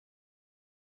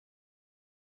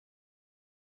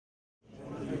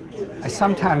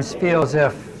sometimes feel as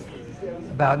if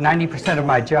about 90% of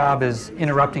my job is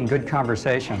interrupting good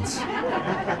conversations. So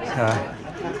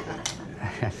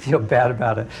I feel bad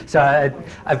about it. So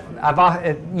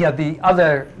the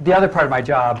other part of my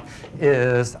job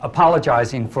is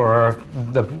apologizing for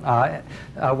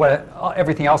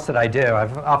everything else that I do.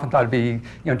 I've often thought it'd be,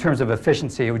 in terms of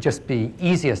efficiency, it would just be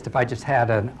easiest if I just had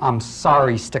an "I'm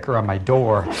sorry" sticker on my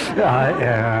door,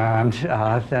 and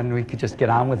then we could just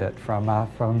get on with it from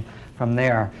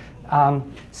there.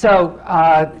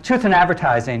 Truth in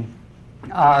advertising.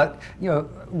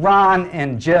 Ron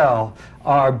and Jill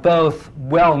are both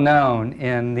well known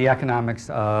in the economics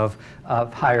of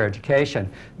higher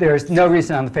education. There's no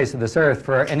reason on the face of this earth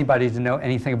for anybody to know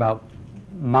anything about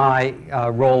my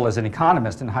role as an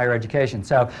economist in higher education.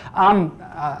 So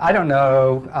I don't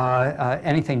know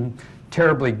anything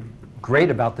terribly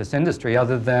great about this industry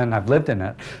other than I've lived in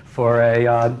it for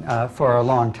a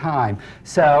long time.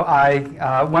 So I,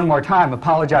 one more time,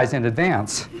 apologize in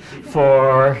advance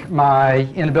for my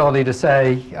inability to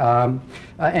say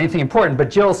anything important, but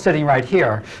Jill's sitting right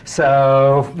here,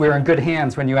 so we're in good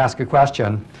hands when you ask a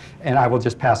question, and I will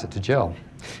just pass it to Jill,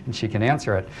 and she can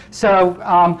answer it. So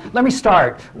let me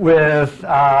start with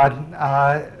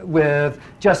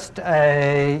just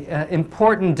an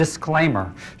important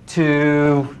disclaimer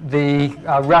to the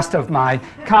rest of my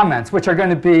comments, which are going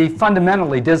to be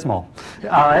fundamentally dismal,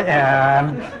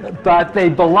 but they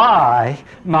belie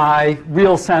my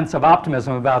real sense of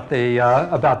optimism about the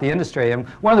industry. And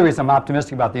one of the reasons I'm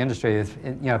optimistic about the industry is,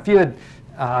 if you had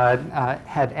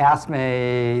asked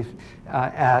me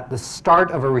at the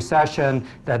start of a recession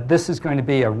that this is going to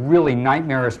be a really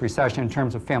nightmarish recession in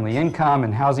terms of family income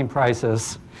and housing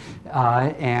prices,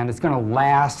 and it's going to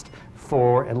last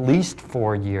for at least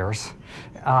 4 years,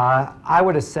 I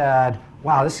would have said,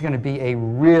 wow, this is going to be a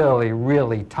really,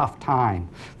 really tough time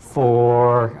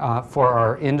for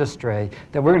our industry,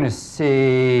 that we're going to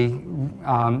see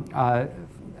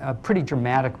pretty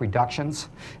dramatic reductions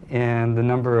in the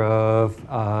number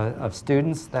of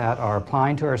students that are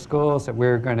applying to our schools, that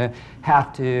we're going to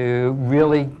have to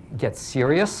really get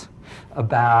serious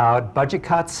about budget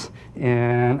cuts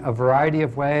in a variety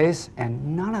of ways,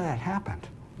 and none of that happened.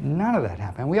 None of that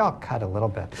happened. We all cut a little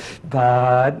bit,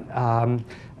 but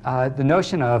the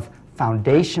notion of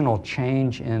foundational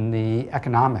change in the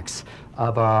economics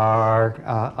of our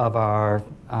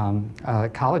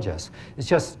colleges is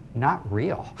just not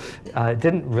real. It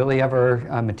didn't really ever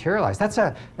materialize. That's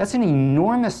an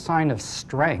enormous sign of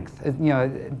strength.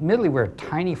 Admittedly, we're a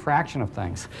tiny fraction of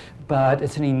things, but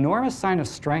it's an enormous sign of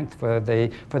strength for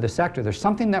the sector. There's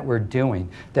something that we're doing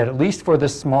that, at least for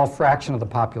this small fraction of the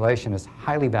population, is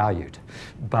highly valued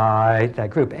by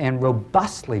that group and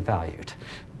robustly valued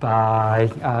by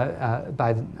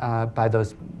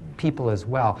those people as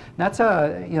well. And that's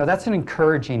an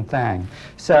encouraging thing.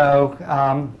 So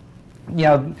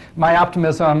my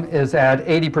optimism is at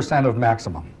 80% of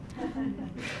maximum.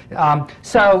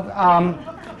 So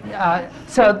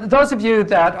those of you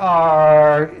that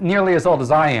are nearly as old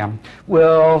as I am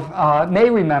may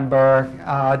remember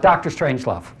Dr.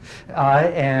 Strangelove.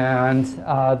 And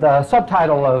the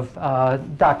subtitle of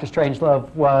Dr. Strangelove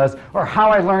was, or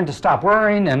How I Learned to Stop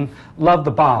Worrying and Love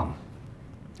the Bomb.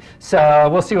 So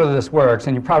we'll see whether this works,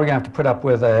 and you're probably going to have to put up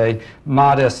with a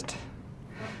modest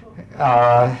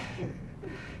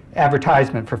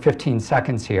advertisement for 15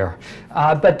 seconds here.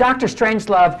 But Dr.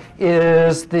 Strangelove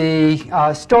is the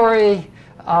story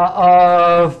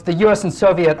of the US and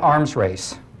Soviet arms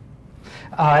race.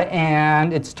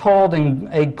 And it's told in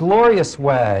a glorious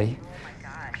way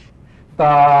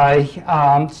by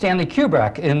Stanley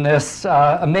Kubrick in this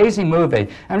amazing movie.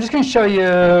 I'm just going to show you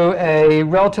a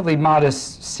relatively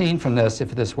modest scene from this,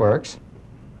 if this works.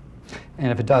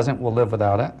 And if it doesn't, we'll live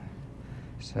without it.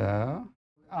 So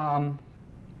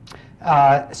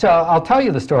I'll tell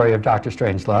you the story of Dr.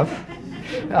 Strangelove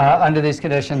under these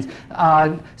conditions.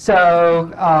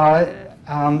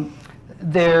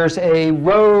 There's a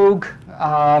rogue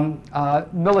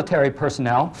military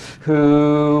personnel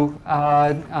who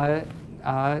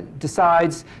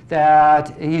decides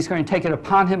that he's going to take it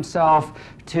upon himself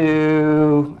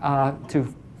to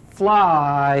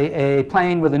fly a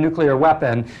plane with a nuclear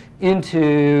weapon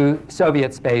into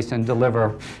Soviet space and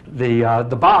deliver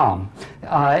the bomb.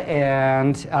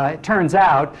 It turns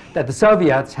out that the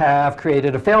Soviets have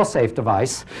created a fail-safe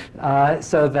device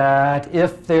so that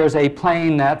if there's a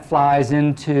plane that flies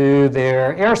into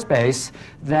their airspace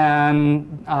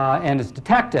and is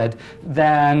detected,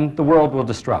 then the world will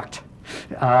destruct.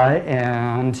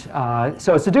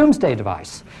 So it's a doomsday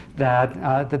device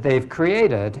that they've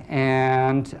created.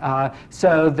 And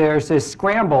so there's this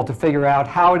scramble to figure out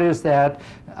how it is that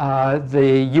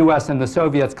the US and the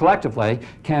Soviets collectively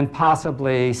can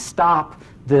possibly stop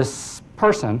this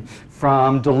person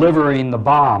from delivering the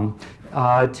bomb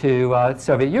to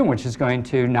Soviet Union, which is going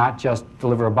to not just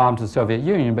deliver a bomb to the Soviet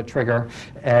Union, but trigger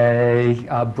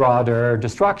a broader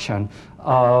destruction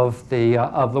of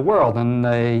the world. And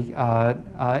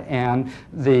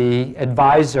the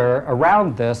advisor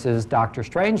around this is Dr.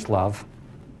 Strangelove,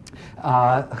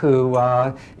 who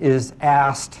is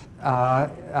asked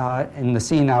in the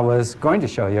scene I was going to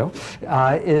show you,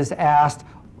 is asked,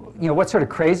 you know, what sort of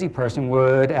crazy person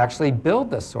would actually build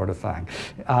this sort of thing?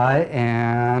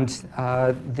 And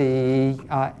the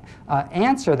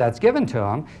answer that's given to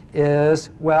him is,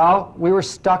 well, we were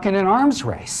stuck in an arms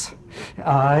race.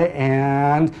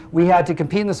 And we had to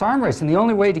compete in this arms race. And the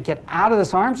only way to get out of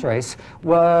this arms race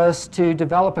was to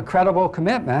develop a credible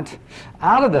commitment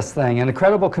out of this thing. And a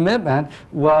credible commitment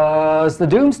was the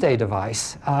doomsday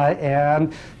device.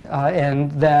 And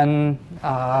then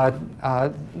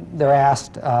they're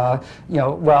asked, you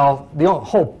know, well, the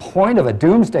whole point of a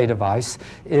doomsday device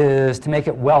is to make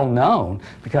it well known,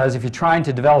 because if you're trying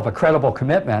to develop a credible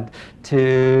commitment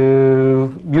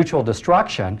to mutual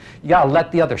destruction, you got to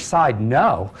let the other side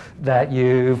know that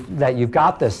you've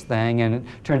got this thing. And it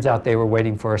turns out they were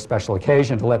waiting for a special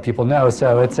occasion to let people know.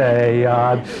 So it's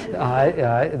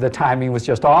the timing was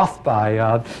just off by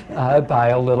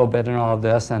a little bit in all of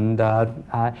this, and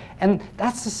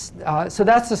that's so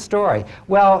that's the story.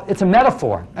 Well, it's a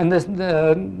metaphor, and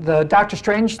the Dr.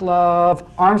 Strangelove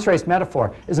arms race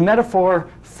metaphor is a metaphor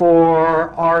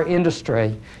for our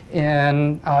industry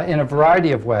in a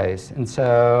variety of ways. And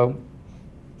so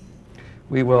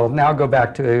we will now go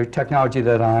back to technology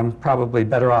that I'm probably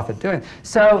better off at doing.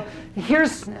 So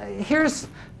here's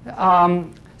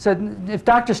so if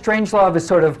Dr. Strangelove is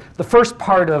sort of the first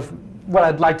part of what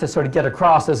I'd like to sort of get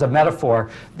across as a metaphor,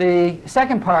 the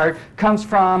second part comes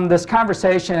from this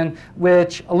conversation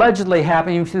which allegedly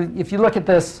happened. If you look at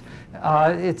this,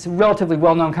 it's a relatively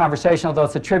well-known conversation, although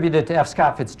it's attributed to F.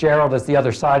 Scott Fitzgerald as the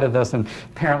other side of this, and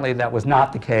apparently that was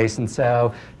not the case. And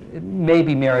so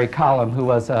maybe Mary Collum, who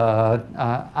was an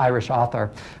Irish author.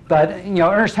 But you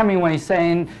know, Ernest Hemingway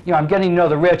saying, you know, I'm getting to know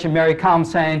the rich, and Mary Collum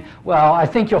saying, well, I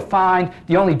think you'll find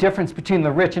the only difference between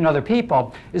the rich and other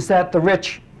people is that the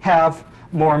rich have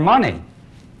more money.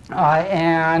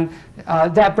 And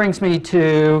that brings me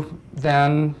to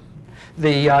then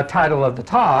the title of the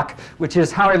talk, which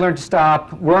is How I Learned to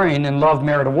Stop Worrying and Love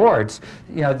Merit Awards,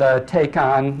 you know, the take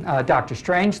on Dr.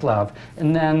 Strangelove,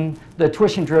 and then the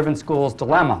tuition-driven school's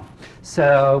dilemma.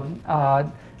 So,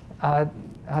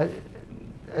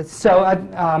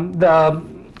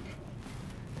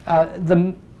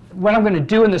 what I'm going to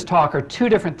do in this talk are two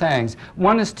different things.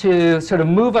 One is to sort of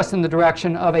move us in the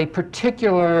direction of a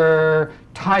particular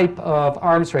type of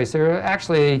arms race. There are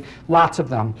actually lots of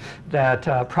them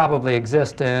that probably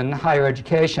exist in higher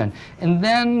education. And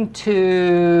then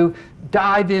to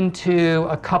dive into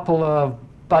a couple of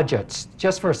budgets,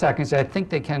 just for a second, because I think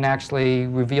they can actually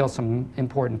reveal some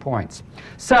important points.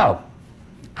 So,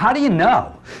 how do you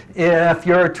know if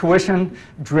you're a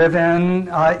tuition-driven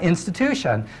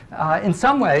institution? In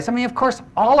some ways, I mean, of course,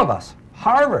 all of us,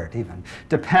 Harvard even,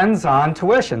 depends on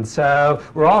tuition. So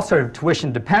we're all sort of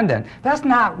tuition dependent. That's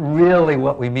not really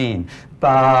what we mean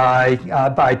by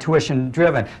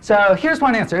tuition-driven. So here's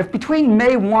one answer. If between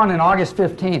May 1 and August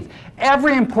 15th,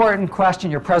 every important question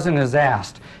your president is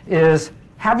asked is,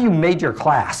 have you made your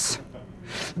class?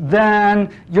 Then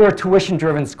you're a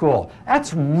tuition-driven school.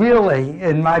 That's really,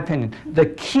 in my opinion, the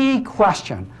key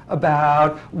question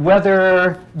about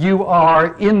whether you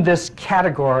are in this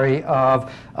category of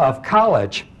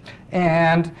college.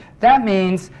 And that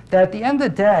means that at the end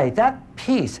of the day, that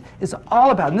piece is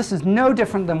all about, and this is no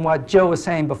different than what Joe was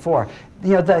saying before,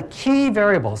 you know, the key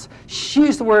variables. She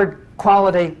used the word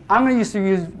quality. I'm going to use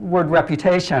the word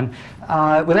reputation.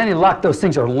 With any luck, those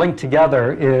things are linked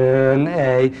together in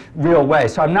a real way.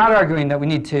 So I'm not arguing that we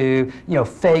need to, you know,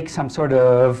 fake some sort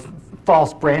of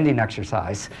false branding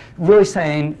exercise. Really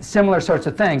saying similar sorts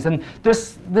of things. And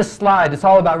this slide, it's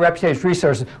all about reputation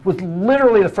resources, was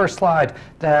literally the first slide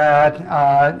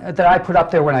that I put up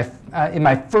there when in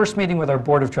my first meeting with our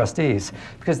board of trustees,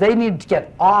 because they needed to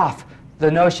get off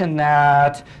the notion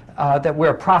that we're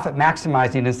a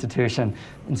profit-maximizing institution.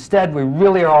 Instead, we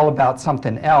really are all about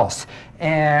something else.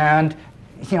 And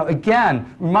you know,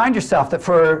 again, remind yourself that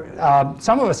for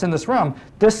some of us in this room,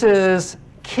 this is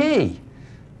key.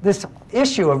 This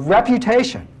issue of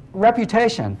reputation.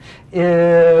 Reputation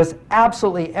is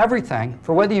absolutely everything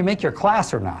for whether you make your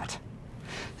class or not.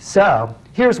 So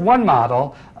here's one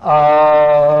model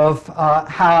of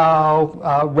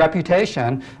how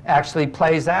reputation actually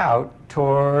plays out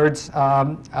towards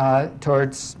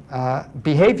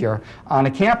behavior on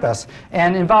a campus,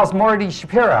 and involves Morty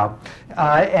Shapiro.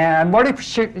 And Morty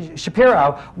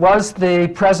Shapiro was the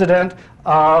president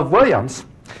of Williams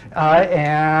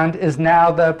and is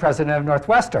now the president of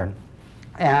Northwestern.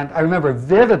 And I remember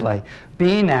vividly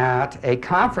being at a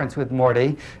conference with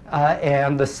Morty,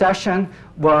 and the session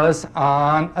was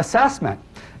on assessment.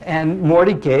 And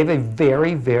Morty gave a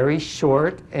very, very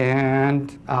short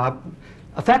and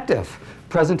effective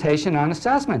presentation on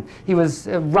assessment. He was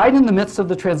right in the midst of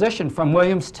the transition from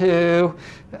Williams to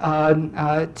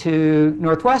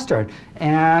Northwestern.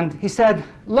 And he said,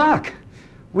 look,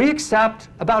 we accept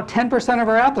about 10% of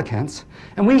our applicants,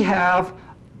 and we have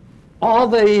all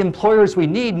the employers we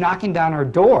need knocking down our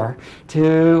door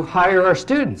to hire our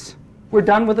students. We're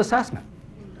done with assessment.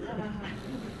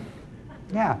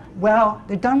 Yeah, well,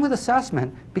 they're done with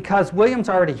assessment because Williams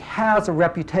already has a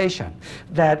reputation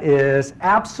that is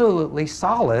absolutely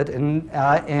solid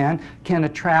and can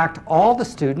attract all the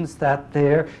students that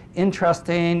they're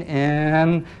interested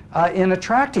in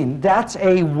attracting. That's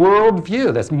a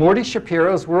worldview. That's Morty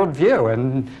Shapiro's worldview,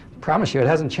 and I promise you it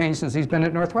hasn't changed since he's been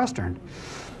at Northwestern.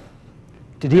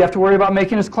 Did he have to worry about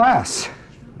making his class?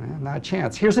 Well, not a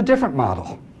chance. Here's a different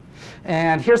model.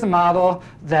 And here's a model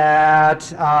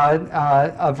that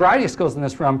a variety of schools in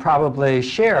this room probably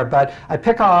share, but I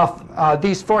pick off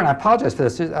these four, and I apologize for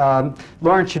this.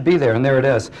 Lauren should be there, and there it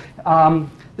is.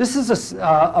 This is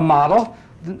a model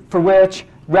for which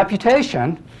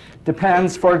reputation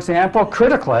depends, for example,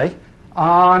 critically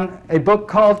on a book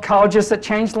called Colleges That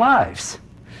Changed Lives.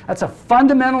 That's a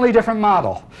fundamentally different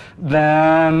model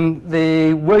than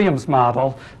the Williams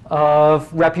model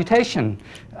of reputation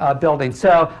building.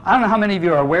 So I don't know how many of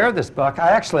you are aware of this book. I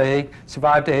actually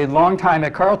survived a long time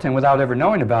at Carleton without ever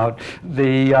knowing about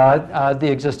the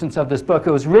existence of this book.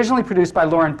 It was originally produced by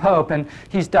Lauren Pope, and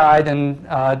he's died, and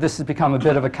this has become a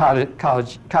bit of a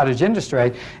cottage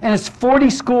industry. And it's 40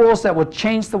 schools that will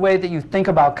change the way that you think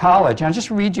about college. And I'll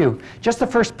just read you just the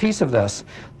first piece of this.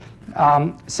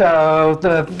 So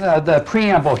the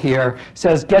preamble here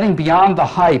says, getting beyond the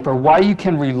hype, or why you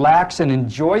can relax and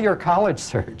enjoy your college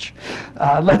search.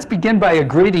 Let's begin by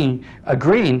agreeing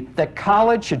that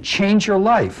college should change your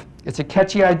life. It's a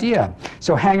catchy idea.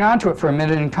 So hang on to it for a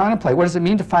minute and contemplate. What does it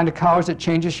mean to find a college that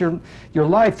changes your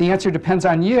life? The answer depends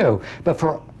on you. But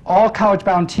for all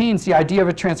college-bound teens, the idea of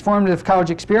a transformative college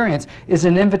experience is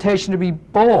an invitation to be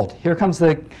bold. Here comes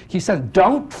he says,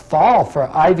 don't fall for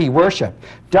Ivy worship.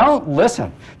 Don't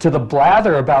listen to the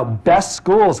blather about best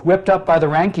schools whipped up by the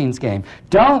rankings game.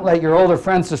 Don't let your older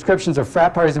friends' descriptions of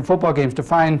frat parties and football games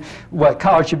define what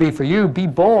college should be for you. Be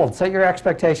bold. Set your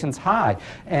expectations high.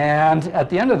 And at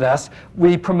the end of this,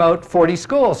 we promote 40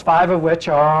 schools, 5 of which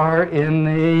are in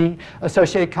the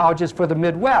Associated Colleges for the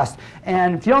Midwest.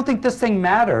 And if you don't think this thing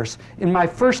matters, in my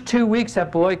first 2 weeks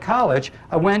at Beloit College,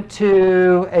 I went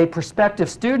to a prospective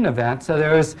student event. So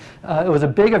there was, it was a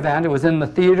big event. It was in the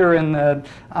theater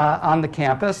on the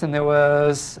campus, and there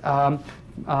was 100,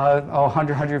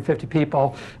 150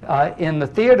 people in the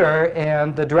theater,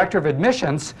 and the director of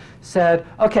admissions said,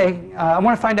 okay, I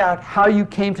want to find out how you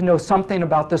came to know something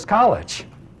about this college.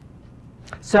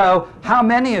 So how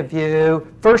many of you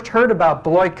first heard about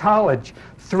Beloit College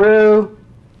through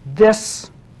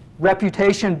this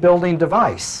reputation building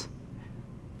device?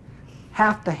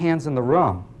 Half the hands in the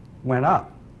room went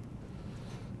up.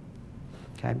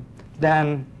 Okay.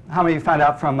 Then how many of you found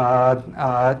out from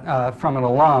an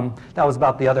alum? That was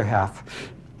about the other half.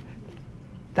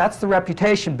 That's the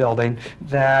reputation building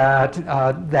that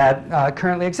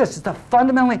currently exists. It's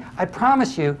fundamentally, I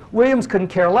promise you, Williams couldn't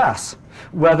care less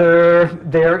whether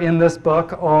they're in this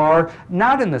book or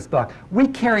not in this book. We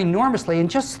care enormously, and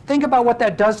just think about what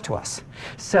that does to us.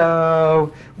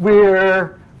 So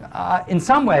we're in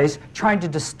some ways trying to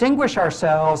distinguish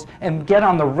ourselves and get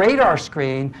on the radar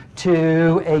screen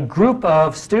to a group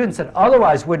of students that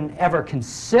otherwise wouldn't ever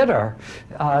consider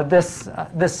this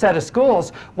set of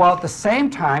schools, while at the same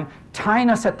time tying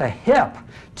us at the hip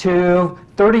to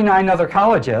 39 other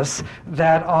colleges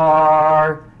that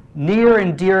are near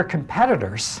and dear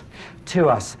competitors to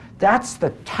us. That's the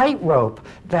tightrope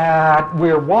that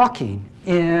we're walking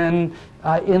in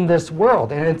this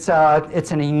world. And it's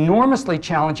an enormously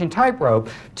challenging tightrope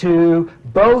to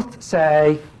both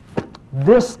say,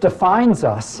 this defines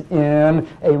us in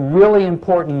a really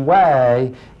important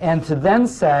way, and to then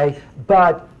say,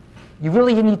 but you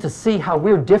really need to see how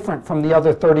we're different from the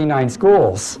other 39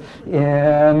 schools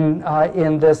in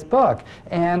this book.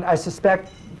 And I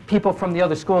suspect people from the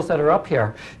other schools that are up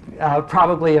here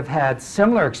probably have had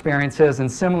similar experiences and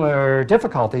similar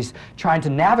difficulties trying to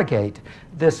navigate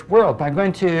this world. But I'm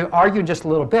going to argue in just a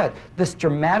little bit, this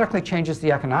dramatically changes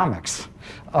the economics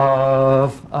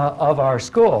of our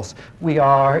schools. We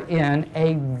are in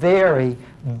a very,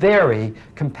 very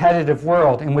competitive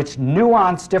world in which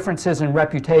nuanced differences in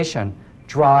reputation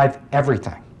drive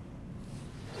everything.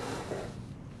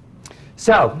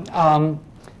 So,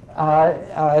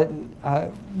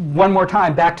 one more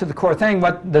time, back to the core thing,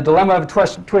 what the dilemma of a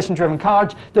tuition-driven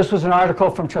college. This was an article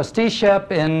from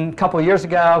Trusteeship a couple of years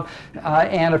ago,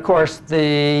 and of course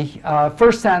the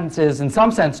first sentence is in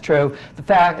some sense true. The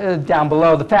fact down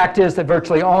below, the fact is that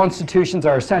virtually all institutions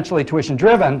are essentially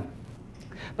tuition-driven.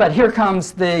 But here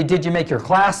comes the "did you make your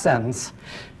class" sentence.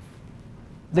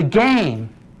 The game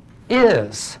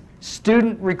is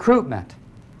student recruitment,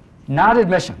 not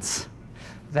admissions.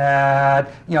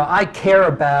 That, you know, I care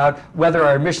about whether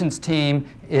our admissions team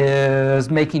is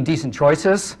making decent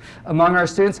choices among our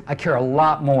students. I care a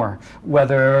lot more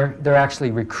whether they're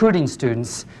actually recruiting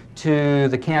students to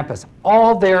the campus.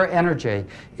 All their energy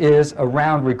is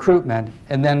around recruitment,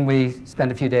 and then we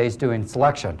spend a few days doing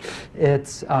selection.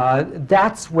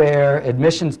 That's where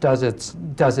admissions does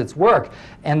its work.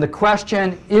 And the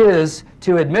question is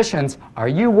to admissions, are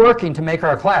you working to make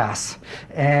our class?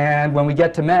 And when we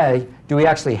get to May, do we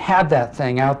actually have that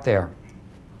thing out there?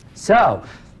 So,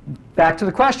 back to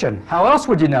the question, how else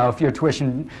would you know if you're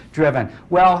tuition-driven?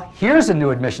 Well, here's a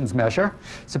new admissions measure.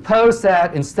 Suppose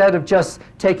that instead of just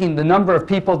taking the number of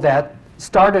people that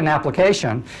start an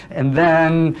application and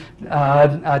then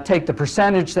take the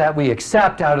percentage that we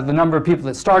accept out of the number of people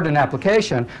that start an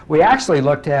application, we actually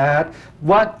looked at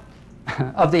what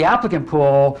of the applicant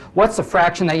pool, what's the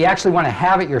fraction that you actually want to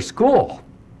have at your school?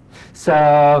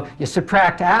 So you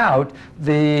subtract out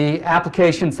the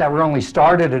applications that were only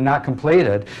started and not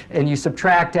completed, and you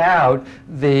subtract out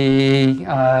the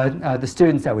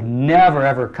students that would never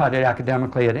ever cut it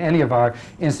academically at any of our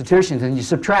institutions, and you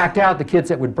subtract out the kids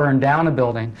that would burn down a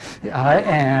building.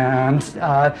 And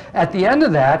at the end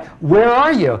of that, where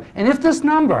are you? And if this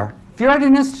number, if you're at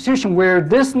an institution where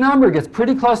this number gets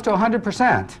pretty close to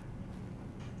 100%,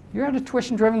 you're at a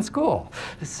tuition-driven school.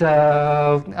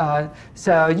 So,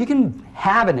 so you can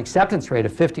have an acceptance rate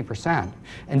of 50%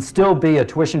 and still be a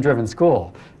tuition-driven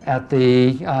school at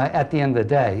the end of the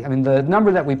day. I mean, the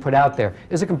number that we put out there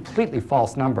is a completely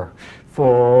false number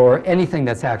for anything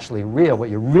that's actually real. What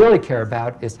you really care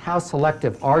about is how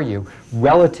selective are you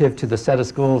relative to the set of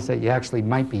schools that you actually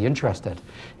might be interested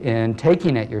in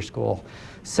taking at your school.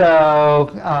 So,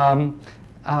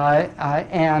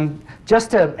 and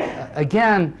just to,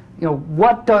 again, you know,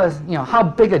 what does, you know, how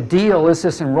big a deal is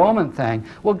this enrollment thing?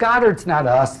 Well, Goddard's not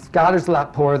us. Goddard's a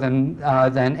lot poorer than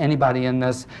anybody in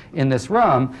this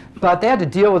room, but they had to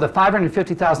deal with a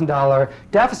 $550,000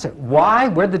 deficit. Why?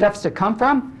 Where'd the deficit come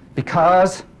from?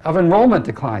 Because of enrollment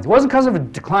declines. It wasn't because of a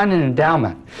decline in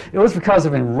endowment. It was because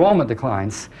of enrollment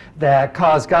declines that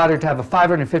caused Goddard to have a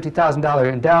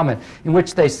 $550,000 endowment, in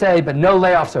which they say, but no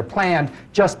layoffs are planned,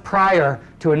 just prior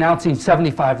to announcing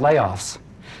 75 layoffs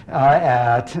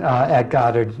at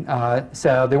Goddard.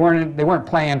 So they weren't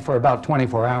planned for about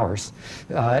 24 hours,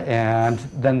 and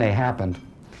then they happened.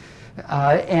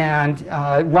 And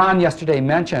Ron yesterday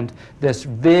mentioned this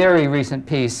very recent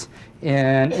piece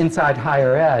in Inside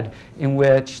Higher Ed, in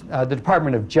which the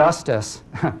Department of Justice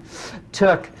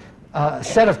took a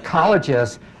set of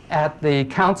colleges at the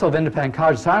Council of Independent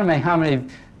Colleges. So I don't know how many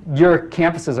of your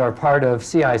campuses are part of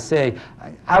CIC.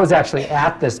 I was actually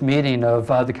at this meeting of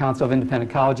the Council of Independent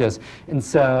Colleges, and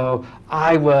so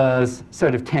I was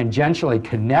sort of tangentially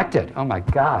connected, oh my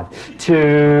God,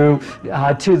 to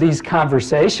these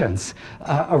conversations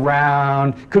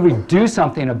around, could we do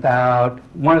something about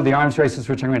one of the arms races,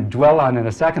 which I'm going to dwell on in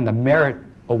a second, the merit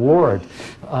award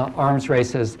arms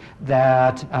races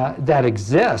that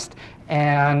exist.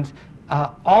 And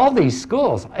all these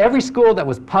schools, every school that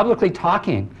was publicly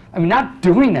talking, I mean, not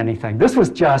doing anything. This was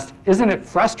just, isn't it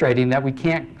frustrating that we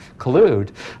can't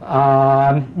collude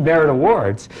on merit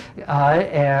awards?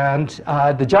 And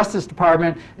the Justice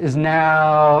Department is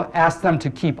now asked them to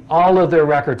keep all of their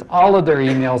records, all of their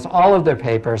emails, all of their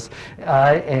papers,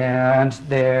 and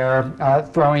they're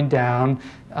throwing down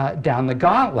the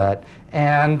gauntlet.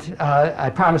 And I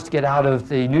promised to get out of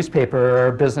the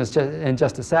newspaper business in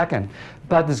just a second.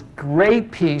 But this great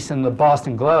piece in the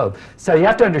Boston Globe. So you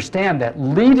have to understand that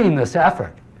leading this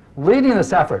effort,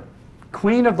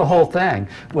 queen of the whole thing,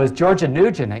 was Georgia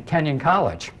Nugent at Kenyon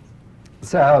College.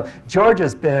 So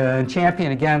Georgia's been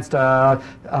championing against,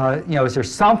 is there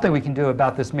something we can do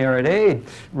about this merit aid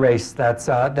race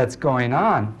that's going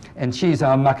on? And she's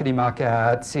muckety-muck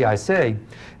at CIC.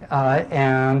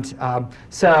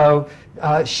 So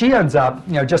she ends up,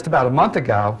 just about a month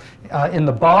ago, in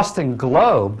the Boston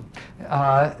Globe,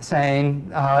 saying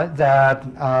that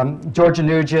Georgia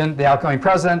Nugent, the outgoing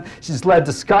president, she's led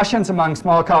discussions among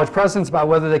small college presidents about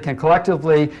whether they can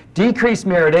collectively decrease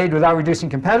merit aid without reducing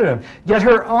competitive. Yet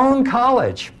her own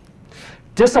college,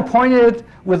 disappointed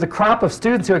with the crop of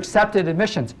students who accepted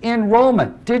admissions,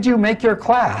 enrollment, did you make your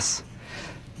class?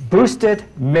 Boosted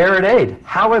merit aid.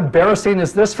 How embarrassing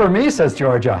is this for me, says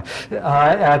Georgia,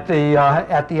 at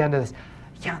the end of this.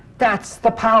 Yeah, that's the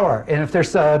power. And if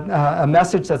there's a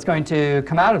message that's going to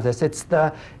come out of this, it's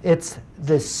the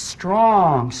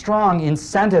strong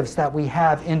incentives that we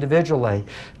have individually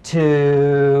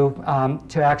to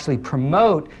actually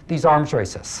promote these arms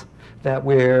races that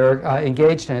we're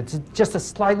engaged in. It's just a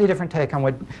slightly different take on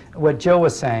what Jill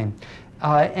was saying.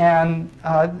 Then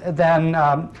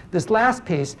this last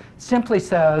piece simply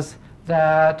says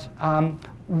that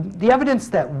the evidence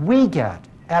that we get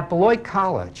at Beloit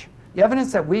College, the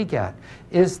evidence that we get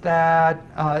is that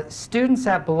students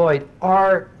at Beloit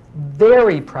are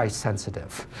very price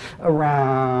sensitive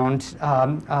around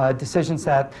decisions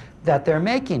that they're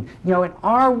making. In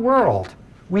our world,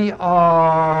 we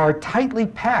are tightly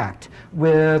packed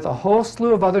with a whole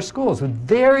slew of other schools with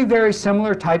very, very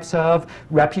similar types of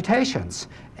reputations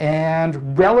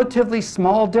and relatively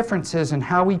small differences in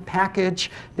how we package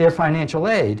their financial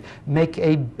aid make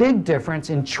a big difference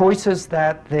in choices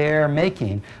that they're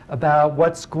making about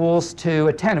what schools to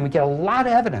attend. And we get a lot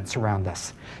of evidence around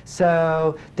this.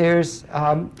 So there's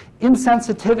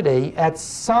insensitivity at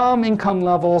some income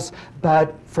levels,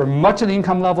 but for much of the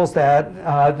income levels that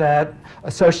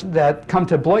come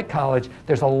to Beloit College,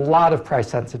 there's a lot of price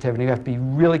sensitivity. You have to be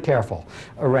really careful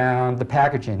around the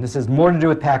packaging. This has more to do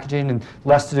with packaging and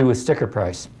less to do with sticker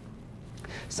price.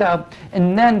 So,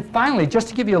 and then finally, just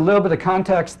to give you a little bit of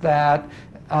context that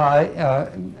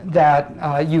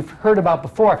you've heard about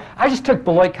before, I just took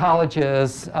Beloit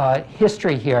College's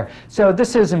history here. So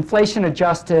this is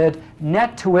inflation-adjusted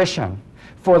net tuition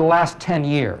for the last 10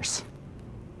 years.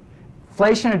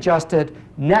 Inflation-adjusted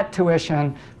net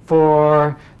tuition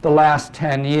for the last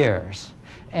 10 years.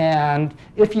 And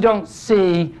if you don't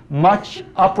see much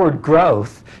upward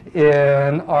growth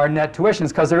in our net tuitions,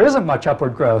 because there isn't much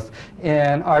upward growth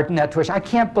in our net tuition, I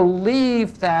can't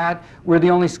believe that we're the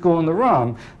only school in the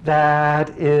room that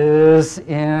is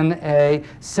in a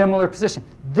similar position.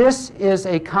 This is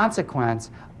a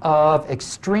consequence of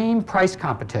extreme price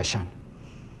competition,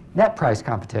 net price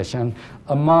competition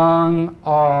among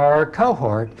our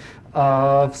cohort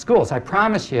of schools. I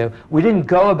promise you, we didn't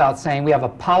go about saying we have a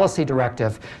policy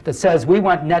directive that says we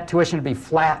want net tuition to be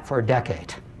flat for a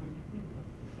decade.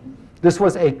 This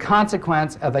was a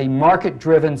consequence of a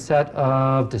market-driven set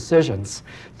of decisions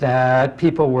that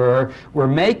people were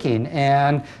making,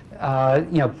 and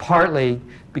partly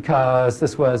because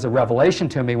this was a revelation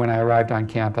to me when I arrived on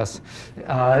campus,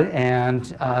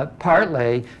 and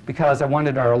partly because I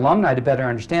wanted our alumni to better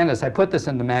understand this. I put this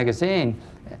in the magazine.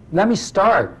 Let me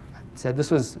start. Said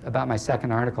this was about my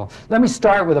second article. Let me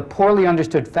start with a poorly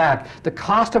understood fact. The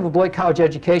cost of a Beloit College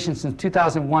education since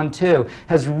 2001-2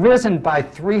 has risen by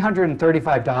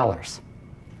 $335.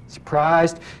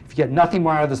 Surprised? If you get nothing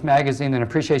more out of this magazine than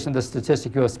appreciation of this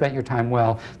statistic, you have spent your time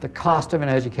well. The cost of an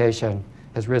education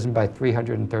has risen by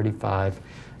 $335.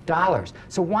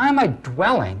 So why am I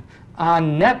dwelling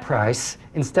on net price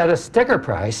instead of sticker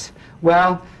price?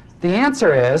 Well, the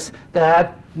answer is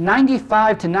that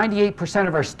 95 to 98%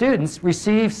 of our students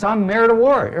receive some merit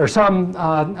award, or some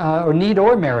or need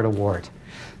or merit award.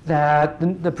 That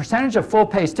the percentage of full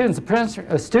pay students, the percentage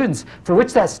of students for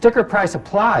which that sticker price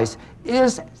applies,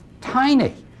 is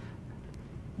tiny.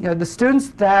 The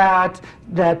students that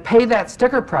pay that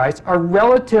sticker price are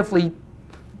relatively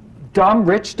dumb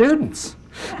rich students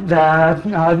that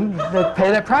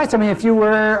pay that price. I mean, if you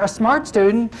were a smart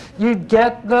student, you'd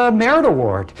get the merit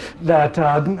award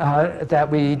that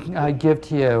we give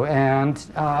to you, and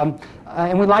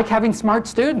we like having smart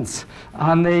students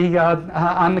on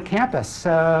the campus.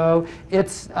 So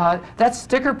it's that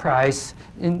sticker price,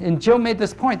 and Jill made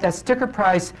this point. That sticker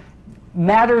price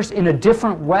matters in a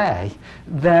different way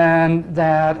than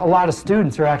that a lot of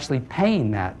students are actually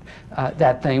paying that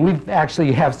thing. We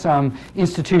actually have some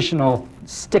institutional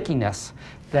stickiness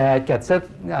that gets at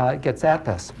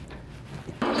this.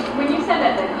 When you said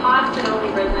that the cost had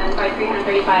only risen by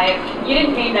 $335, you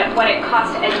didn't mean that what it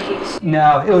costs to educate.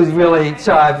 No, it was really,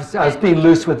 so I was being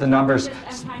loose with the numbers.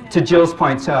 I'm trying to to Jill's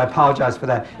point, so I apologize for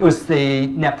that. It was the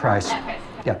net price. Net price.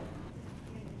 Yeah.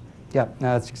 Yeah,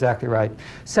 no, that's exactly right.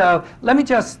 So let me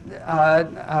just,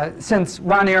 since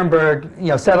Ron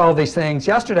Ehrenberg, said all these things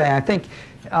yesterday, I think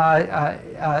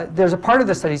there's a part of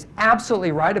this that he's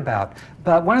absolutely right about.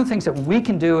 But one of the things that we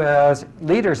can do as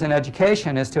leaders in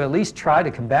education is to at least try to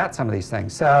combat some of these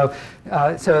things. So,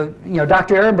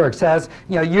 Dr. Ehrenberg says,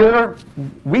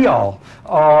 we all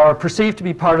are perceived to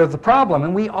be part of the problem,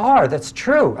 and we are. That's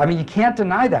true. I mean, you can't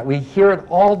deny that. We hear it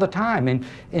all the time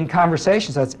in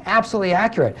conversations. That's absolutely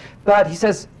accurate. But he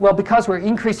says, well, because we're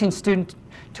increasing student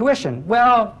tuition.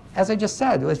 Well, as I just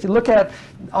said, if you look at,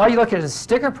 all you look at is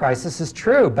sticker price, this is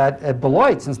true, but at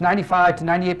Beloit, since 95 to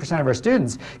 98% of our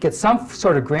students get some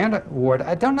sort of grant award,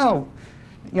 I don't know,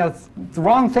 it's the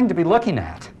wrong thing to be looking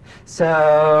at.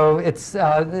 So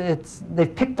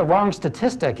they've picked the wrong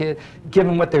statistic,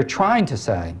 given what they're trying to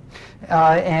say.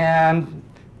 And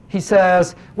he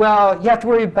says, well, you have to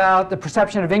worry about the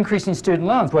perception of increasing student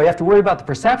loans. Well, you have to worry about the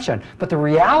perception. But the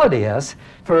reality is,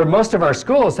 for most of our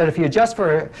schools, that if you adjust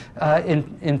for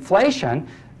inflation,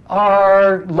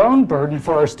 our loan burden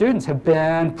for our students have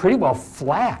been pretty well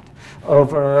flat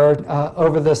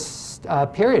over this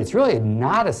period. It's really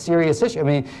not a serious issue. I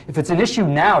mean, if it's an issue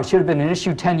now, it should have been an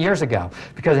issue 10 years ago,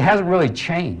 because it hasn't really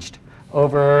changed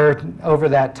over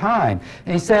that time.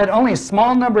 And he said only a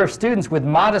small number of students with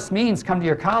modest means come to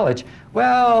your college.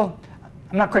 Well,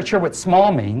 I'm not quite sure what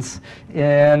small means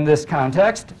in this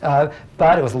context,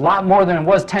 but it was a lot more than it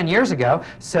was 10 years ago.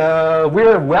 So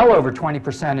we're well over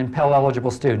 20% in Pell eligible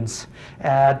students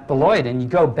at Beloit. And you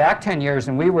go back 10 years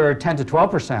and we were 10 to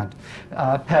 12%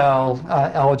 Pell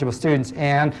eligible students.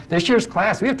 And this year's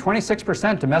class, we have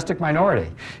 26% domestic minority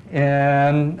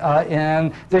in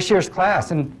this year's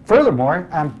class. And furthermore,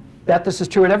 I bet this is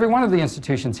true at every one of the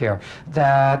institutions here,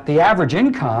 that the average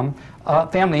income,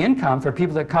 family income for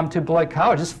people that come to Beloit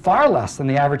College is far less than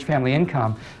the average family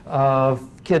income of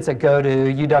kids that go to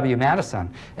UW-Madison.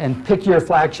 And pick your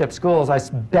flagship schools, I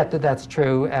bet that that's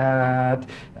true at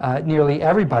nearly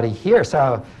everybody here.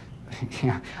 So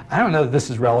I don't know that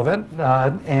this is relevant.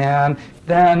 And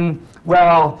then,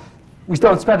 well, we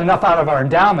don't spend enough out of our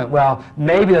endowment. Well,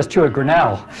 maybe that's true at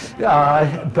Grinnell,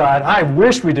 but I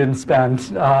wish we didn't spend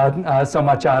so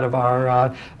much out of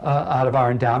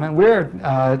our endowment. We're,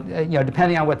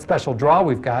 depending on what special draw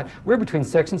we've got, we're between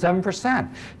 6 and 7%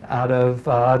 out of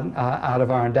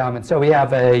our endowment. So we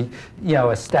have a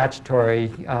statutory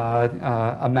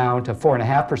amount of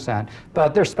 4.5%,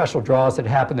 but there's special draws that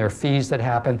happen, there are fees that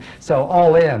happen. So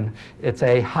all in, it's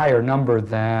a higher number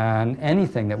than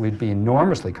anything that we'd be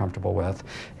enormously comfortable with.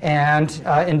 And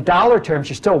in dollar terms,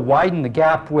 you still widen the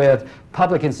gap with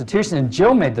public institutions. And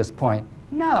Jill made this point.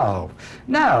 No.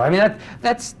 I mean,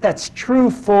 that's true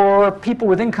for people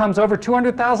with incomes over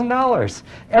 $200,000.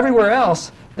 Everywhere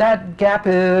else, that gap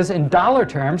is, in dollar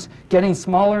terms, getting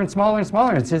smaller and smaller and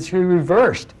smaller. It's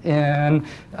reversed in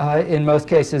most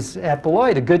cases at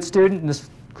Beloit. A good student, and this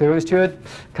clearly is true at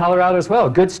Colorado as well.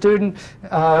 For a good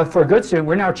student,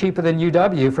 we're now cheaper than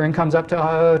UW for incomes up to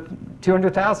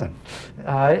 $200,000.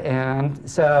 And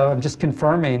so I'm just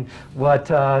confirming what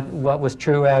was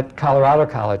true at Colorado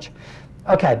College.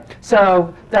 Okay,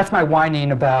 so that's my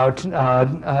whining about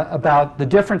the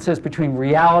differences between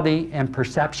reality and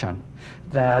perception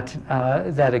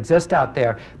that exist out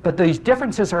there. But these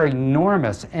differences are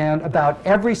enormous and about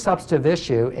every substantive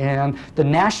issue, and the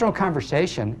national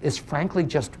conversation is frankly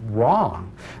just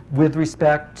wrong with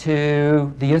respect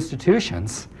to the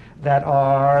institutions that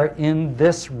are in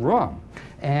this room.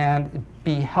 And it'd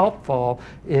be helpful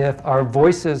if our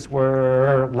voices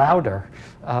were louder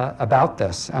about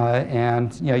this.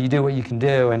 And you do what you can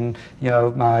do, and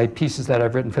my pieces that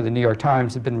I've written for the New York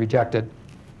Times have been rejected.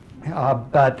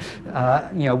 But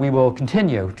we will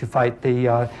continue to fight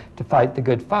the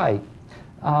good fight.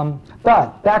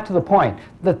 But back to the point,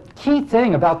 the key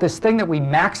thing about this thing that we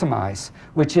maximize,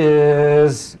 which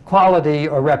is quality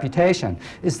or reputation,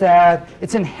 is that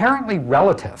it's inherently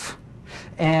relative.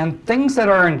 And things that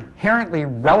are inherently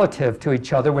relative to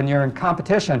each other when you're in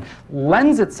competition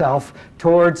lends itself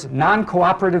towards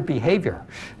non-cooperative behavior.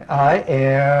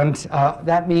 And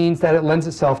that means that it lends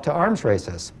itself to arms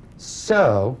races.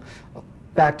 So,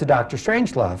 back to Dr.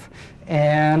 Strangelove.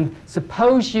 And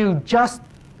suppose you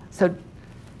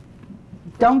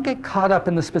don't get caught up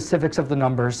in the specifics of the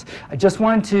numbers. I just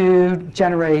wanted to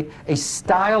generate a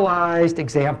stylized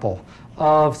example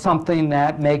of something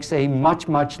that makes a much,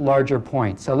 much larger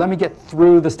point. So let me get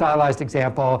through the stylized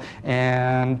example,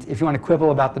 and if you want to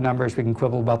quibble about the numbers, we can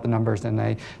quibble about the numbers in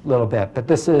a little bit. But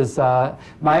this is,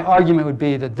 my argument would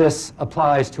be that this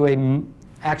applies to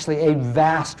actually a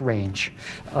vast range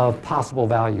of possible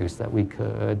values that we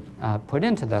could put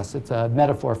into this. It's a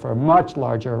metaphor for a much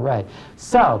larger array.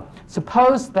 So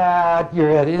suppose that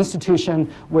you're at an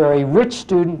institution where a rich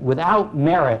student without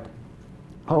merit,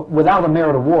 without a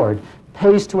merit award,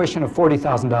 pays tuition of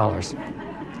 $40,000.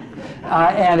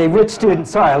 And a rich student,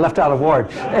 sorry, I left out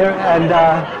award.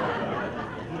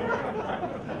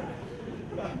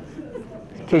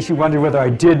 In case you wonder whether I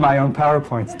did my own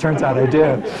PowerPoints, turns out I do.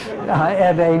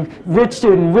 And a rich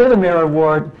student with a merit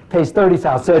award pays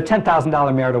 $30,000, so a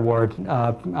 $10,000 merit award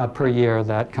per year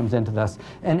that comes into this.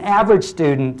 An average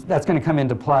student, that's going to come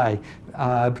into play,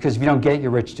 because if you don't get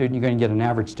your rich student, you're going to get an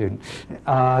average student.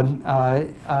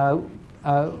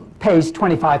 Pays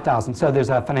 $25,000. So there's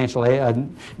a financial aid, a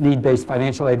need-based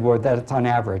financial aid award that's on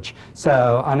average.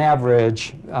 So on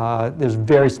average, there's a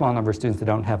very small number of students that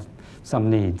don't have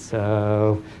some needs.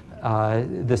 So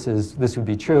this would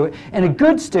be true. And a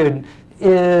good student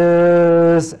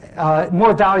is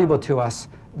more valuable to us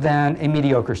than a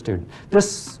mediocre student.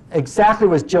 This exactly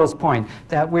was Jill's point,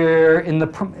 that we're in the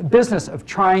business of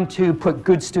trying to put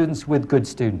good students with good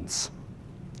students.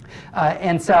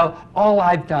 And so all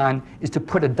I've done is to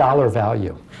put a dollar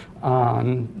value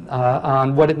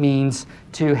on what it means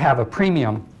to have a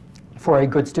premium for a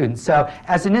good student. So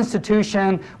as an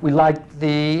institution, we like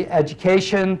the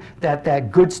education that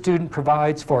that good student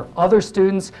provides for other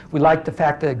students. We like the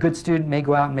fact that a good student may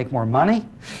go out and make more money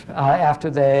after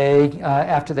they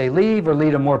leave, or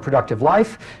lead a more productive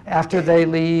life after they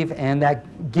leave, and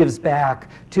that gives back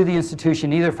to the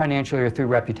institution either financially or through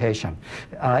reputation.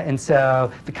 And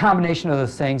so the combination of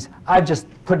those things, I've just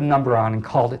put a number on and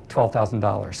called it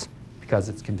 $12,000 because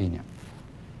it's convenient.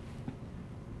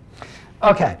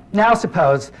 Okay, now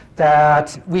suppose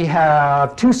that we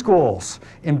have two schools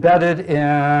embedded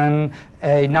in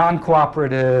a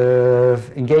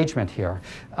non-cooperative engagement here.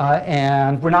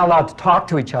 And we're not allowed to talk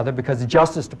to each other because the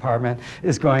Justice Department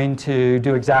is going to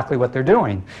do exactly what they're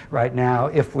doing right now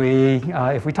if we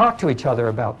talk to each other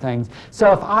about things.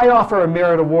 So if I offer a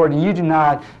merit award and you do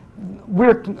not,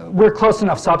 we're close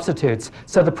enough substitutes,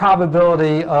 so the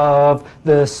probability of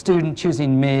the student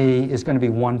choosing me is going to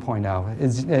be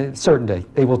 1.0. It's certainty.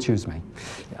 They will choose me.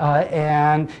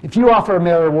 And if you offer a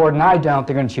merit award and I don't,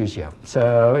 they're going to choose you.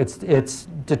 So it's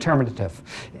determinative.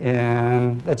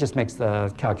 And that just makes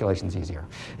the calculations easier.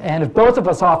 And if both of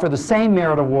us offer the same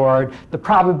merit award, the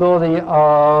probability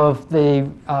of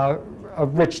the a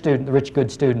rich student, the rich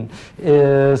good student,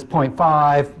 is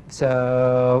 0.5.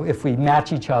 So if we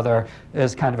match each other,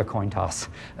 it's kind of a coin toss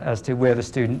as to where the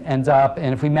student ends up.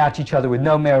 And if we match each other with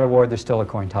no merit award, there's still a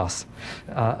coin toss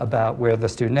about where the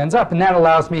student ends up. And that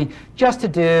allows me just to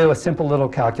do a simple little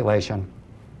calculation.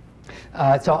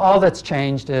 So all that's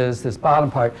changed is this bottom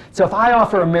part. So if I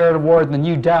offer a merit award and then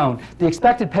you don't, the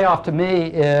expected payoff to me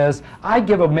is I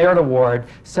give a merit award,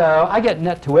 so I get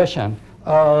net tuition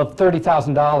of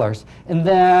 $30,000, and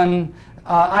then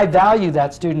I value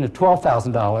that student at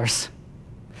 $12,000.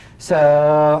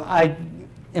 So I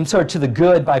am sort of to the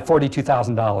good by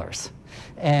 $42,000.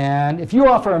 And if you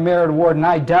offer a merit award and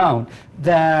I don't,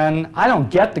 then I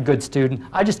don't get the good student,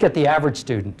 I just get the average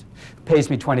student. It pays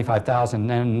me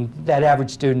 $25,000, and that average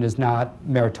student is not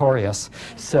meritorious.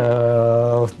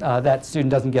 So that student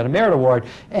doesn't get a merit award.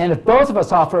 And if both of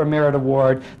us offer a merit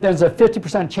award, there's a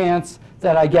 50% chance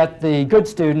that I get the good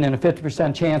student and a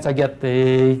 50% chance I get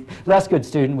the less good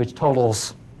student, which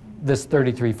totals this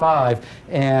 33.5.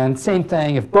 And same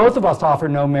thing, if both of us offer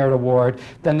no merit award,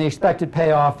 then the expected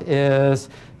payoff is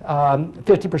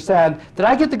 50% that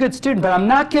I get the good student, but I'm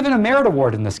not given a merit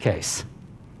award in this case.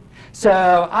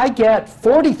 So I get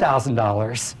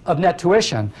 $40,000 of net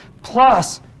tuition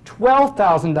plus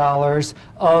 $12,000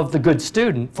 of the good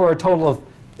student for a total of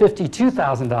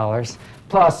 $52,000,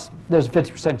 plus there's a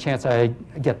 50% chance I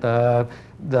get the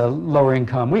lower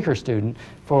income, weaker student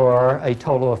for a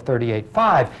total of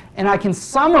 38.5. And I can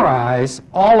summarize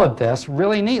all of this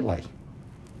really neatly.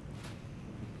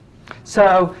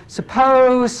 So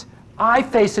suppose I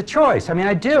face a choice. I mean,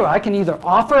 I do. I can either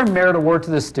offer a merit award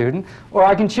to the student, or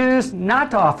I can choose not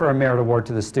to offer a merit award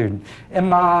to the student. And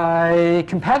my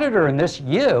competitor in this,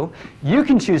 you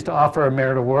can choose to offer a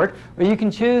merit award, or you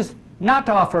can choose not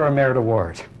to offer a merit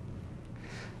award.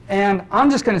 And I'm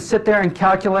just going to sit there and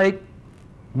calculate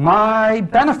my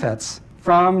benefits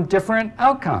from different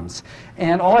outcomes.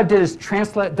 And all I did is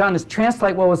translate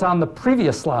what was on the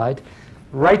previous slide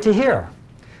right to here.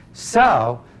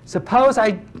 So suppose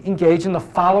I engage in the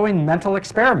following mental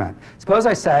experiment. Suppose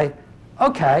I say,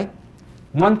 OK,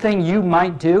 one thing you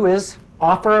might do is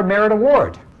offer a merit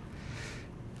award.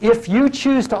 If you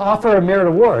choose to offer a merit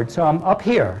award, so I'm up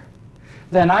here,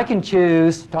 then I can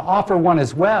choose to offer one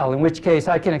as well, in which case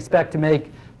I can expect to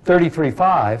make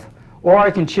 $33,500, or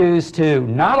I can choose to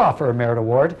not offer a merit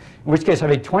award, in which case I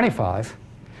make $25,000.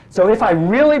 So if I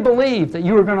really believe that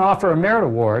you were going to offer a merit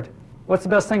award, what's the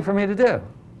best thing for me to do?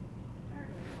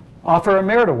 Offer a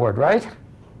merit award, right?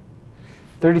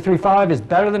 $33,500 is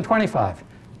better than $25,000.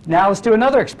 Now let's do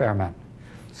another experiment.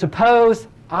 Suppose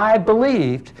I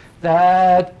believed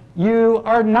that you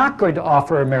are not going to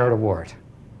offer a merit award.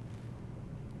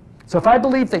 So if I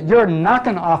believe that you're not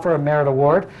going to offer a merit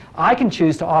award, I can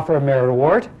choose to offer a merit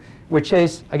award, which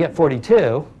case I get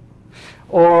 42,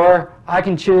 or I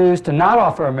can choose to not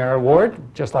offer a merit award,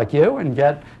 just like you, and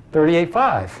get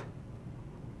 38,500.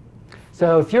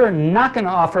 So if you're not going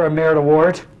to offer a merit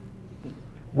award,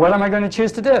 what am I going to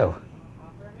choose to do?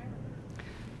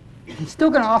 I'm still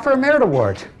going to offer a merit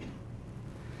award.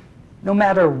 No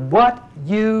matter what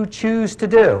you choose to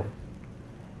do,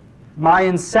 my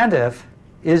incentive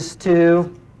is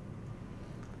to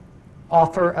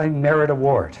offer a merit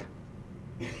award.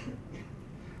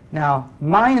 Now,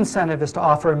 my incentive is to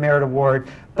offer a merit award,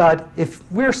 but if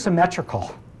we're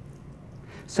symmetrical,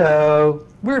 so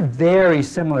we're very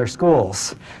similar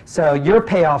schools, so your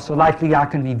payoffs are likely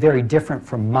not going to be very different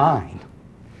from mine.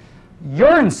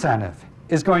 Your incentive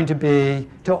is going to be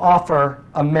to offer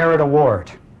a merit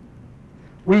award.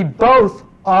 We both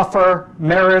offer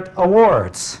merit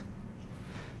awards.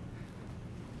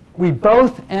 We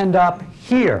both end up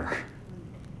here.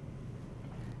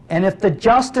 And if the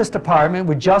Justice Department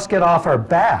would just get off our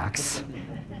backs,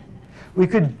 we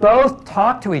could both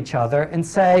talk to each other and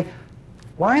say,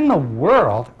 why in the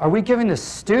world are we giving a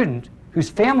student whose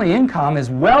family income is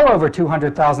well over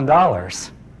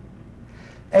 $200,000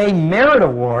 a merit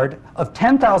award of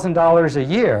 $10,000 a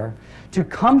year to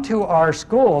come to our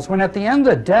schools when at the end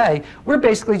of the day, we're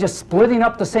basically just splitting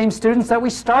up the same students that we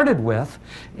started with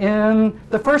in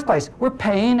the first place. We're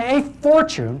paying a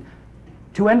fortune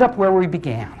to end up where we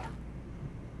began.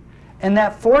 And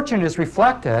that fortune is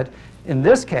reflected, in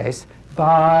this case,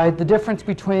 by the difference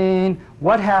between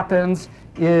what happens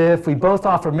if we both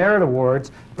offer merit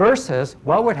awards versus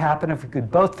what would happen if we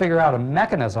could both figure out a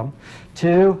mechanism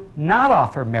to not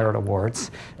offer merit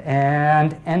awards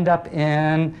and end up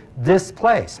in this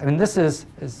place. I mean, this is,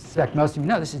 as in fact most of you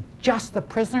know, this is just the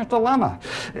prisoner's dilemma.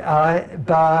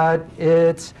 But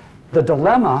it's the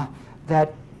dilemma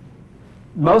that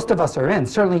most of us are in.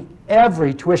 Certainly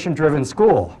every tuition-driven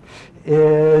school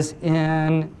is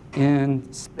in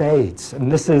spades. And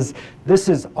this is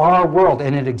our world,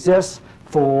 and it exists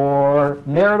for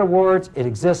merit awards, it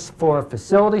exists for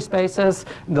facility spaces,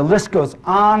 and the list goes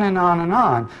on and on and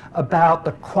on about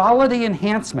the quality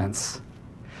enhancements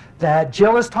that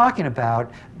Jill is talking about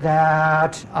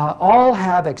that all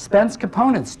have expense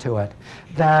components to it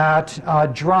that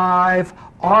drive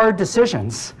our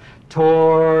decisions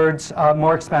towards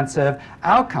more expensive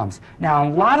outcomes. Now,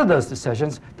 in a lot of those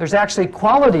decisions, there's actually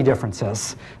quality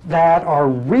differences that are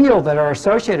real, that are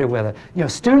associated with it. You know,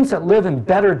 students that live in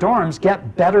better dorms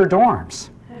get better dorms.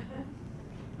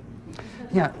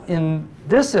 Yeah, in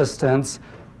this instance,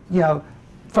 you know,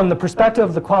 from the perspective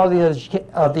of the quality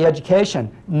of the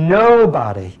education,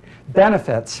 nobody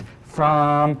benefits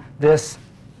from this,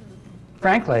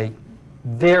 frankly,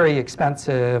 very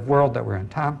expensive world that we're in.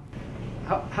 Tom?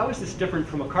 How is this different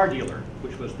from a car dealer,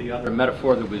 which was the other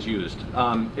metaphor that was used?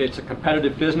 It's a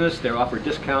competitive business. They offer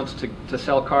discounts to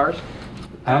sell cars.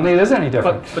 I don't think it is any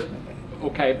different.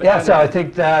 Okay. But yeah, so I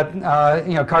think that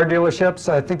you know, car dealerships,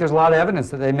 I think there's a lot of evidence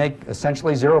that they make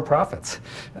essentially zero profits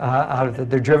out of it.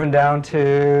 They're driven down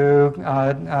to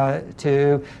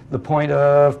the point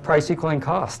of price equaling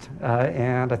cost,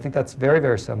 and I think that's very,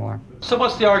 very similar. So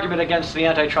what's the argument against the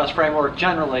antitrust framework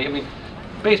generally? I mean,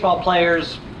 baseball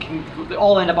players can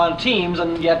all end up on teams,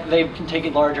 and yet they can take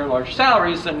in larger and larger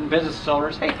salaries, and business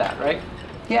owners hate that, right?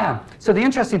 Yeah. So the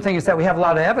interesting thing is that we have a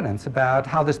lot of evidence about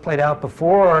how this played out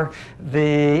before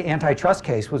the antitrust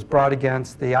case was brought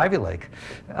against the Ivy League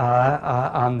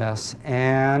on this.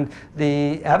 And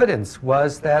the evidence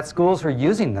was that schools were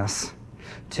using this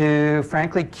to,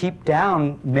 frankly, keep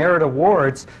down merit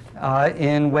awards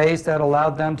in ways that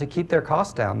allowed them to keep their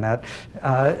costs down. That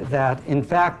in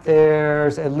fact,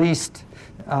 there's at least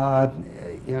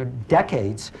you know,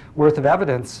 decades worth of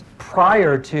evidence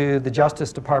prior to the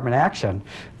Justice Department action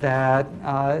that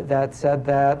said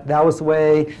that that was the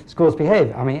way schools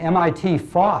behave. I mean, MIT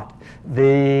fought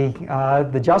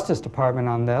the Justice Department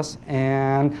on this,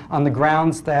 and on the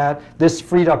grounds that this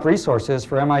freed up resources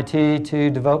for MIT to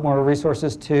devote more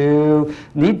resources to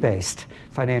need-based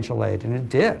financial aid, and it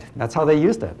did. That's how they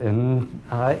used it,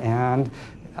 and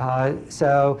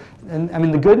And I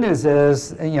mean, the good news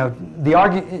is, if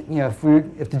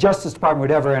the Justice Department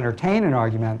would ever entertain an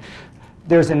argument,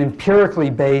 there's an empirically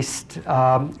based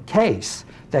case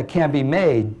that can be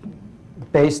made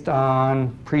based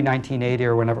on pre-1980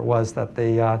 or whenever it was that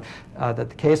the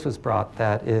case was brought,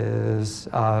 that is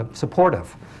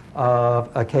supportive of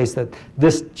a case that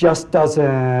this just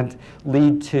doesn't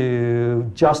lead to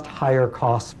just higher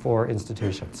costs for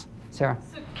institutions. Sarah?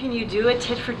 So can you do a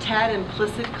tit-for-tat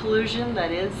implicit collusion that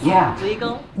is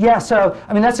legal? Yeah, so,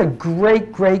 I mean, that's a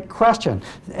great, great question.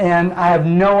 And I have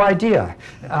no idea.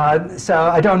 So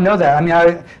I don't know that. I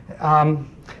mean,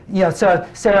 so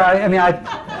Sarah, I mean,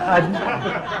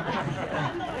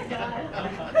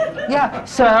 yeah,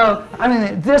 so, I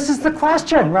mean, this is the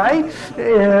question, right?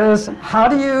 Is how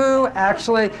do you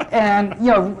actually, and,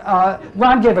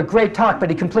 Ron gave a great talk, but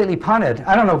he completely punted.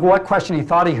 I don't know what question he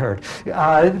thought he heard,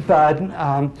 but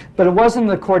it wasn't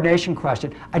the coordination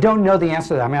question. I don't know the answer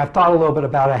to that. I mean, I've thought a little bit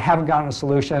about it. I haven't gotten a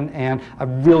solution, and I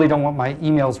really don't want my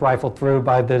emails rifled through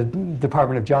by the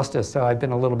Department of Justice, so I've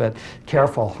been a little bit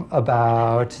careful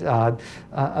about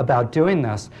doing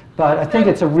this. But I think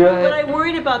it's a real... But I'm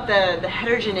worried about the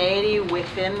heterogeneity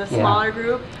within the smaller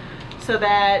group, so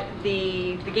that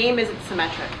the game isn't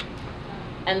symmetric.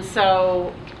 And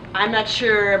so I'm not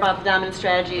sure about the dominant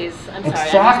strategies. I'm sorry,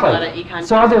 exactly. I just a lot of econ.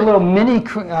 So are there little mini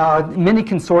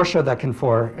consortia that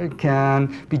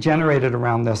can be generated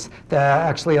around this that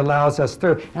actually allows us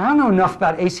through? And I don't know enough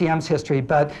about ACM's history,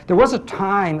 but there was a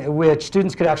time in which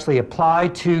students could actually apply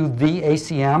to the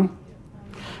ACM.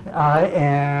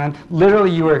 And literally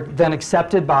you were then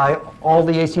accepted by all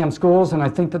the ACM schools, and I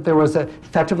think that there was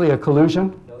effectively a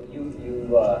collusion. You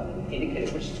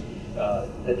indicated which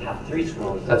the top 3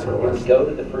 schools. That's what it was. You go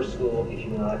to the first school. If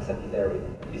you were not accepted there,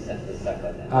 you'd be sent to the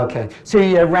second. Okay, so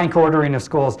you had rank ordering of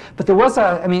schools. But there was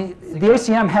the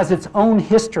ACM has its own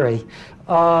history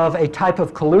of a type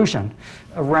of collusion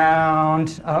around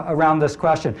this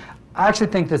question. I actually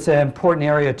think that's an important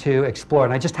area to explore,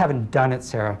 and I just haven't done it,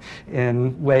 Sarah,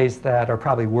 in ways that are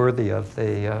probably worthy of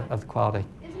the quality.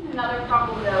 Isn't another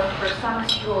problem, though, for some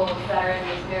schools that are in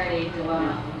this merit aid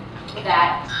dilemma,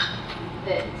 that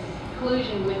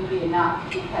collusion wouldn't be enough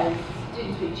because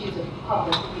students would choose a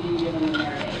public if you didn't give them the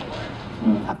merit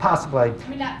aid? Possibly,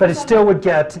 but it still would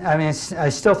get, I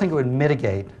still think it would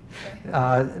mitigate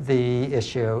the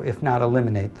issue, if not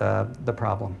eliminate the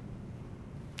problem.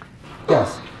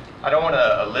 Yes? I don't want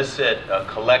to elicit a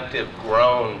collective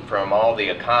groan from all the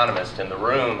economists in the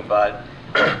room, but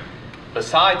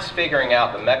besides figuring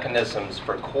out the mechanisms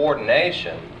for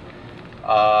coordination,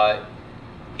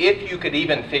 if you could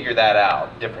even figure that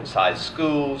out, different size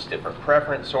schools, different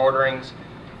preference orderings,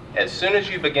 as soon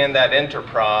as you begin that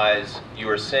enterprise, you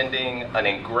are sending an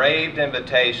engraved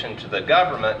invitation to the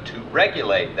government to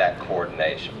regulate that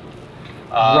coordination.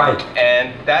 Right.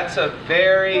 And that's a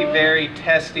very, very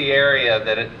testy area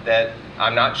that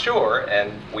I'm not sure,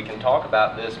 and we can talk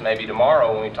about this maybe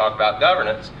tomorrow when we talk about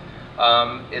governance.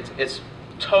 It's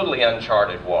totally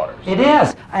uncharted waters. It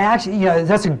is.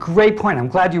 That's a great point. I'm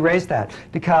glad you raised that,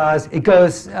 because it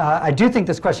goes, I do think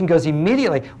this question goes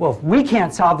immediately, well, if we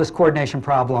can't solve this coordination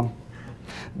problem,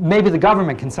 maybe the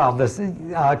government can solve this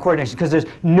coordination, because there's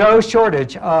no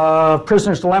shortage of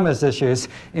prisoner's dilemmas issues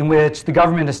in which the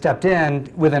government has stepped in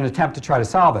with an attempt to try to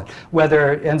solve it.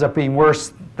 Whether it ends up being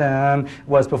worse than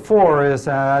was before is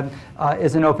an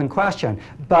open question.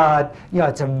 But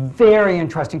it's a very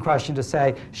interesting question to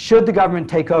say, should the government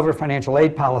take over financial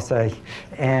aid policy,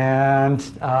 and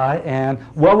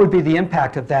what would be the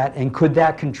impact of that, and could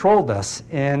that control this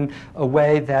in a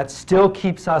way that still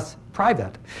keeps us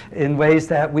private, in ways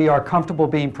that we are comfortable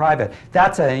being private?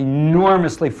 That's an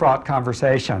enormously fraught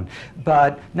conversation,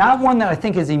 but not one that I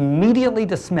think is immediately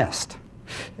dismissed.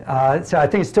 So I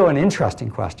think it's still an interesting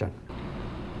question.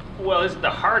 Well, isn't the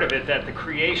heart of it that the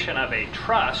creation of a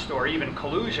trust or even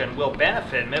collusion will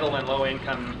benefit middle and low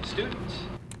income students?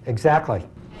 Exactly.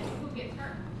 Who gets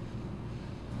hurt?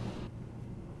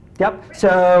 Yep.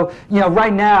 So,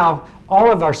 right now,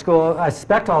 all of our schools, I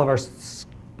suspect all of our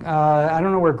I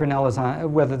don't know where Grinnell is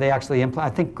on, whether they actually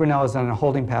implement. I think Grinnell is on a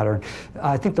holding pattern.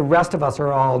 I think the rest of us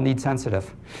are all need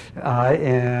sensitive.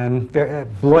 And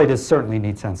Beloit is certainly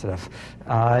need sensitive.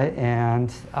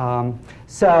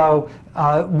 So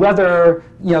whether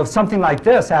something like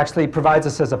this actually provides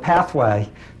us as a pathway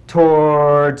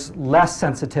towards less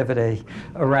sensitivity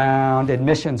around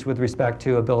admissions with respect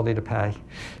to ability to pay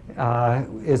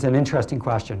is an interesting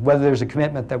question. Whether there's a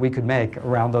commitment that we could make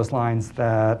around those lines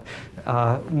that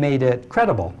made it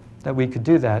credible that we could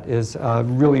do that is a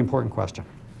really important question.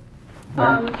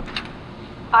 Right?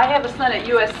 I have a son at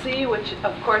USC, which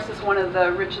of course is one of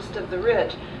the richest of the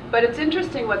rich. But it's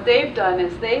interesting what they've done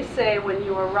is they say when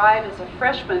you arrive as a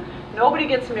freshman, nobody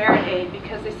gets merit aid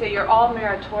because they say you're all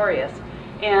meritorious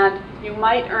and you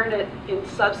might earn it in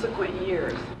subsequent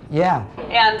years. Yeah.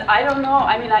 And I don't know,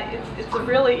 I mean, it's a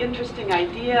really interesting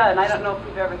idea, and I don't know if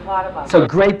we've ever thought about it. So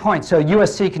great point. So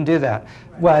USC can do that.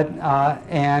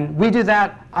 And we do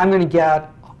that, I'm going to get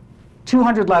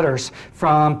 200 letters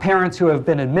from parents who have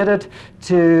been admitted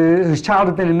whose child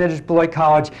have been admitted to Beloit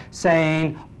College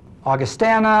saying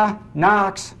Augustana,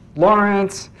 Knox,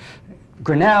 Lawrence,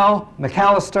 Grinnell,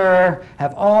 McAllister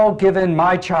have all given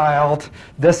my child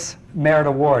this merit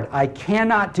award. I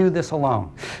cannot do this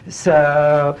alone.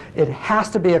 So it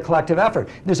has to be a collective effort.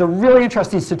 There's a really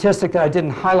interesting statistic that I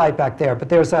didn't highlight back there, but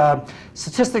there's a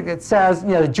statistic that says,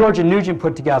 that Georgia Nugent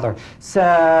put together,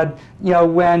 said,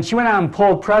 when she went out and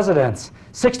polled presidents,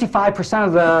 65%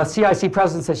 of the CIC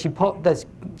presidents that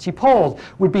she polled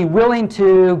would be willing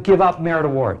to give up merit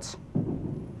awards.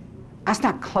 That's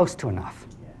not close to enough.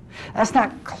 That's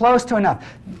not close to enough,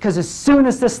 because as soon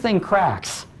as this thing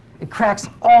cracks, it cracks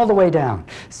all the way down.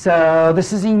 So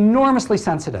this is enormously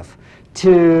sensitive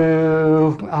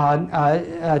to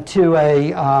a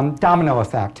domino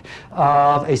effect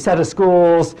of a set of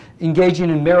schools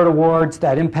engaging in merit awards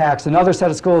that impacts another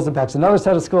set of schools, impacts another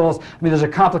set of schools. I mean, there's a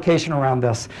complication around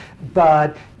this.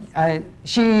 But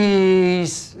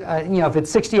she's, if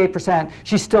it's 68%,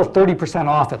 she's still 30%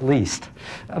 off at least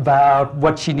about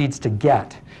what she needs to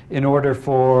get in order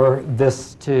for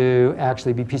this to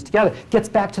actually be pieced together. Gets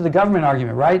back to the government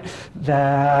argument, right?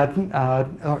 That,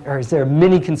 or is there a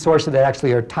mini consortia that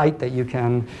actually are tight that you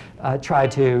can try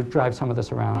to drive some of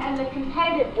this around? And the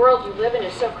competitive world you live in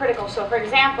is so critical. So for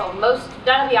example, none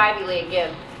of the Ivy League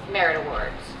give merit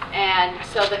awards. And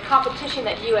so the competition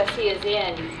that USC is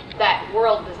in, that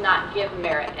world does not give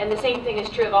merit. And the same thing is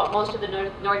true of most of the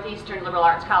Northeastern liberal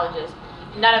arts colleges.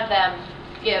 None of them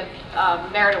give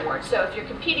merit awards. So if you're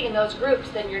competing in those groups,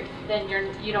 then you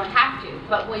don't have to.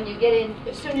 But when you get in,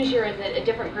 as soon as you're in a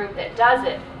different group that does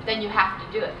it, then you have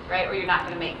to do it, right? Or you're not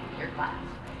going to make your class.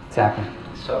 Exactly.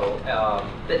 So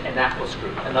the Annapolis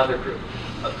group, another group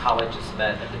of colleges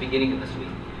met at the beginning of this week,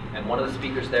 and one of the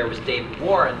speakers there was David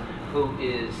Warren, who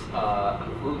leads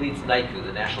NICU,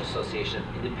 the National Association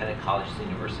of Independent Colleges and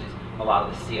Universities. A lot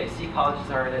of the CIC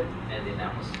colleges are in it, and the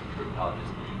Annapolis group colleges.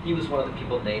 He was one of the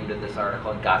people named in this article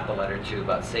and got the letter too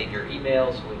about save your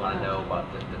emails. We want to know about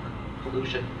the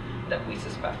collusion that we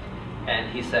suspect. And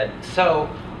he said, so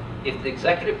if the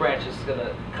executive branch is going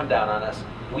to come down on us,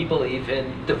 we believe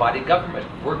in divided government.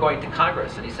 We're going to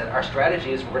Congress. And he said, our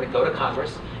strategy is we're going to go to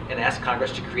Congress and ask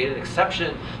Congress to create an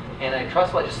exception to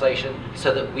antitrust legislation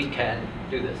so that we can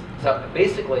do this. So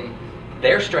basically,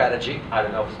 their strategy, I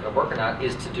don't know if it's going to work or not,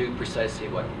 is to do precisely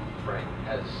what Frank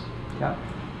has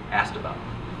asked about.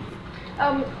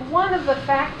 One of the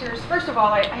factors, first of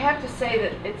all, I have to say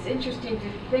that it's interesting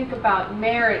to think about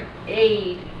merit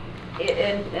aid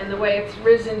and the way it's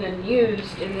risen and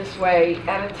used in this way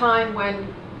at a time when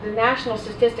the national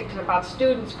statistics about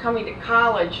students coming to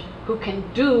college who can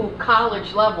do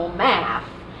college level math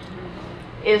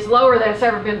is lower than it's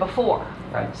ever been before.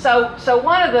 Right. So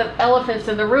one of the elephants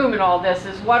in the room in all this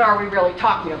is what are we really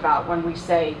talking about when we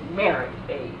say merit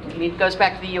aid? I mean, it goes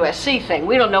back to the USC thing.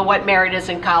 We don't know what merit is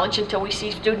in college until we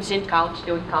see students in college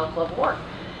doing college level work.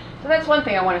 So that's one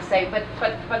thing I want to say. But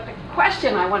the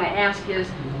question I want to ask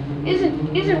is,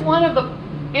 isn't one of the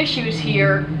issues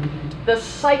here the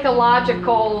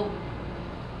psychological,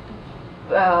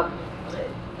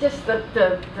 just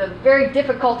the very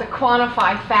difficult to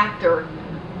quantify factor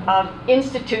of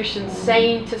institutions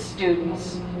saying to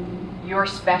students, you're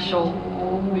special,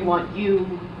 we want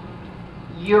you,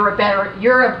 you're a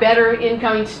better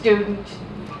incoming student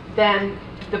than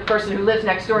the person who lives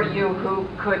next door to you who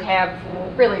could have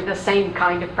really the same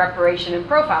kind of preparation and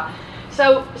profile.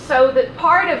 So that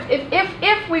part of,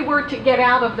 if we were to get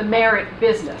out of the merit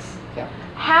business,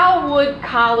 how would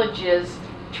colleges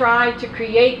try to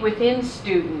create within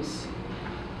students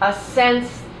a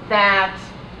sense that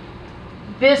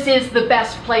this is the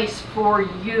best place for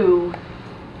you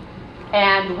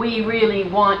and we really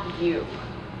want you?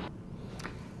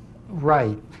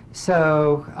 Right.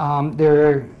 So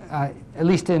there, at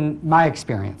least in my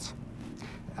experience,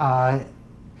 there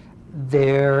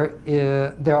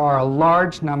are a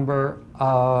large number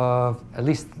of, at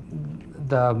least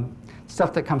the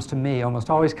stuff that comes to me almost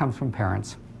always comes from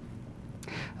parents.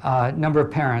 Number of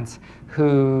parents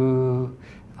who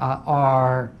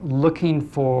are looking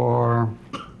for,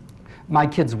 my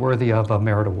kid's worthy of a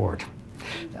merit award.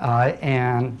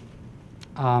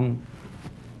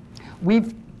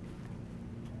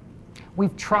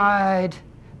 we've tried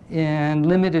in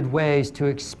limited ways to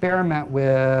experiment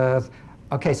with,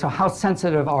 okay, so how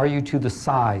sensitive are you to the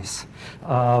size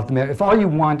of the merit? If all you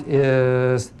want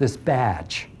is this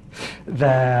badge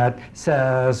that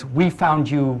says, we found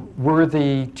you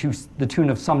worthy to the tune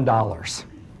of some dollars,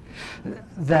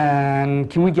 then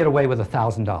can we get away with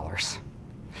 $1,000?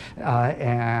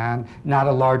 And not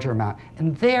a larger amount.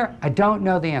 And there, I don't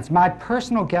know the answer. My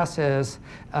personal guess is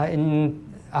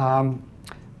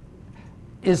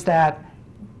that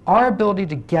our ability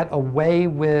to get away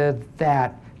with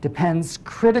that depends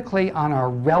critically on our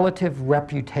relative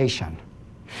reputation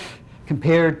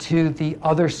compared to the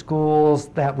other schools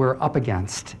that we're up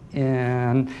against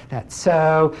in that.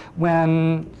 So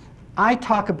when I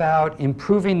talk about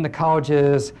improving the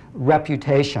college's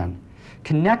reputation,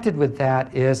 connected with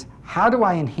that is, how do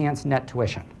I enhance net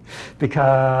tuition?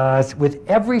 Because with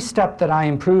every step that I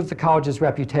improve the college's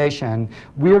reputation,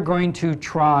 we're going to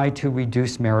try to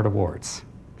reduce merit awards.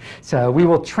 So we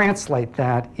will translate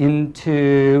that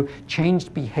into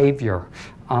changed behavior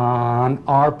on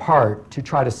our part to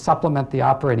try to supplement the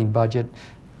operating budget,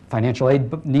 financial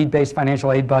aid, need-based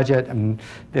financial aid budget, and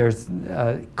there's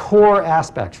core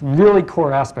aspects, really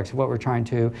core aspects of what we're trying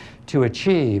to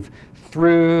achieve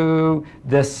through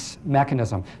this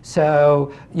mechanism.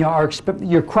 So, you know,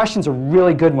 your question's a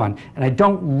really good one, and I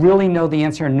don't really know the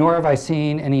answer, nor have I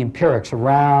seen any empirics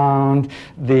around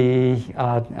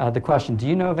the question. Do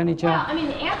you know of any, Jen? Well, I mean,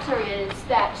 the answer is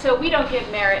that, so we don't give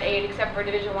merit aid except for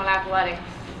Division I athletics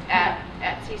at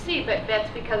CC, but that's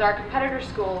because our competitor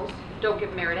schools don't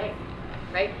give merit aid,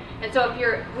 right? And so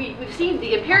if we've seen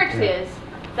the empirics is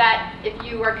that if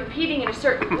you are competing in a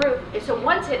certain group, so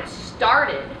once it's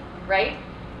started, right,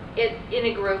 in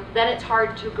a group, then it's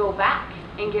hard to go back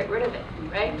and get rid of it,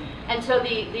 right? And so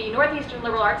the Northeastern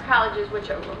Liberal Arts Colleges, which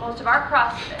most of our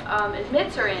cross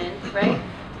admits are in, right,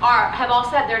 have all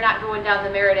said they're not going down the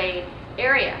merit aid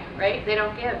area, right? They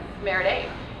don't give merit aid.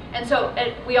 And so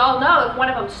we all know if one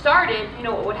of them started, you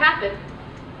know what would happen?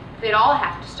 They'd all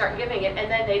have to start giving it,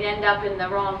 and then they'd end up in the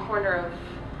wrong corner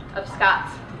of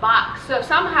Scott's box. So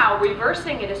somehow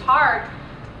reversing it is hard,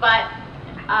 but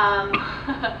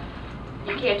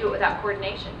you can't do it without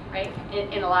coordination, right,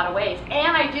 in a lot of ways.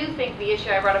 And I do think the issue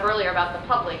I brought up earlier about the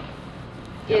public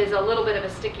is a little bit of a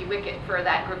sticky wicket for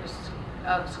that group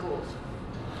of schools,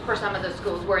 for some of the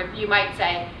schools, where you might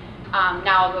say,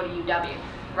 now I'll go to UW,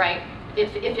 right,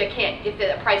 if you can't, if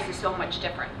the price is so much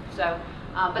different. So,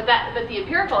 but the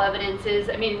empirical evidence is,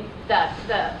 I mean, the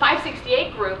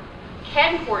 568 group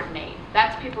can coordinate.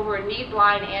 That's people who are need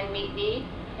blind and meet need.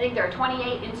 I think there are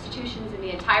 28 institutions in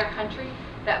the entire country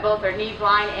that both are need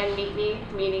blind and meet need,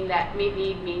 meaning that meet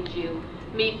need means you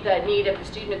meet the need of the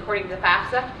student according to the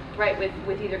FAFSA, right,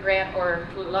 with either grant or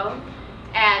loan.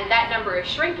 And that number is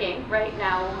shrinking right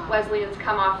now. Wesleyan's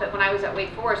come off it. When I was at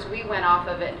Wake Forest, we went off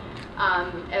of it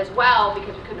as well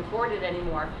because we couldn't afford it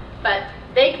anymore. But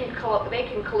they can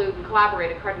collude and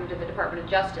collaborate according to the Department of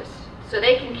Justice. So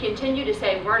they can continue to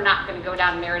say, we're not going to go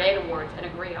down merit aid awards and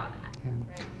agree on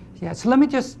that. Yeah, so let me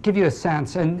just give you a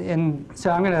sense. And so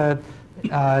I'm going to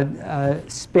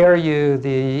spare you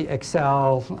the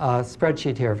Excel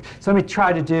spreadsheet here. So let me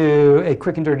try to do a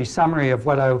quick and dirty summary of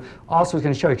what I also was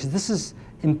going to show you, because this is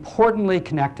importantly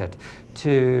connected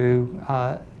to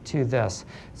this.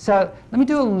 So let me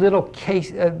do a little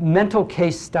mental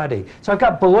case study. So I've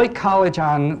got Beloit College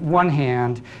on one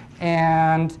hand,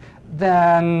 and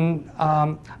then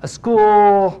a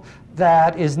school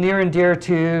that is near and dear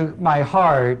to my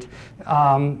heart,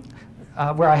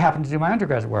 where I happen to do my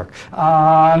undergraduate work,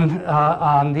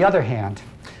 on the other hand.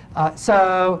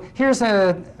 So here's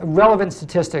a relevant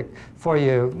statistic for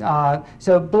you.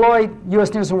 So Beloit,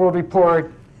 U.S. News and World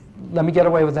Report, let me get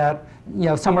away with that, you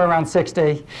know, somewhere around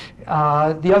 60.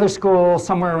 The other school,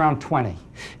 somewhere around 20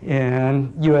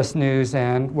 in U.S. News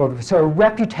and World Report. So a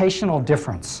reputational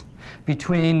difference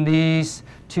between these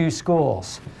two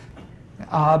schools.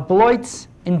 Beloit's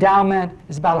endowment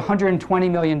is about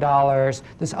 $120 million.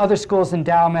 This other school's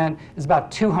endowment is about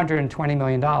 $220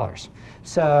 million.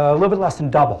 So a little bit less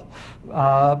than double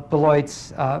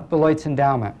Beloit's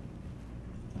endowment.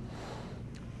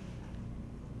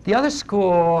 The other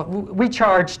school, we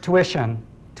charge tuition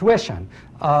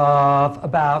of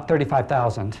about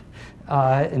 $35,000.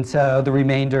 And so the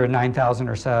remainder, $9,000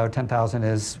 or so, $10,000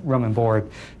 is room and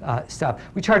board stuff.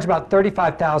 We charge about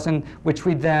 $35,000, which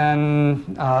we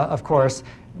then, of course,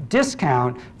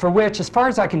 discount, for which, as far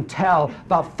as I can tell,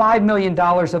 about $5 million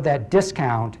of that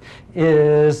discount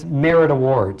is merit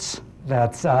awards.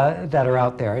 that are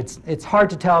out there. It's hard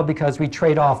to tell because we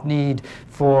trade off need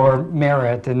for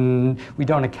merit, and we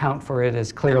don't account for it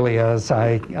as clearly as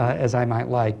I might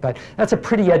like. But that's a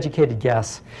pretty educated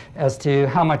guess as to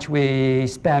how much we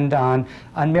spend on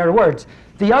merit awards.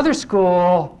 The other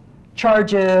school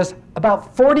charges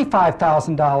about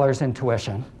 $45,000 in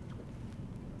tuition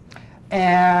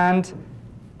and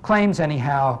claims,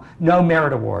 anyhow, no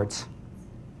merit awards.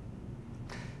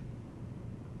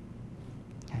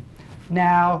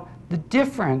 Now, the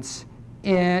difference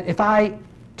in, if I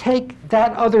take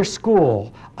that other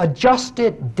school, adjust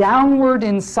it downward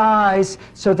in size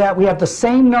so that we have the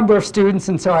same number of students,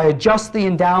 and so I adjust the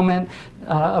endowment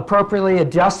appropriately,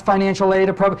 adjust financial aid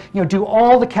appropriately, do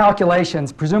all the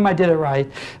calculations, presume I did it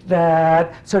right,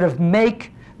 that sort of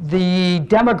make the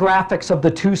demographics of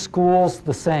the two schools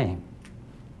the same.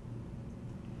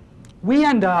 We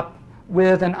end up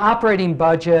with an operating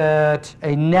budget,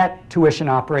 a net tuition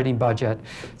operating budget.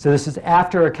 So this is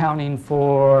after accounting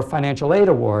for financial aid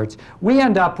awards. We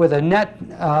end up with a net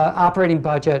operating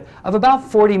budget of about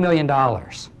 $40 million.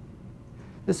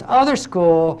 This other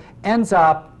school ends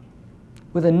up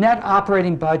with a net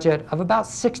operating budget of about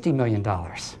 $60 million,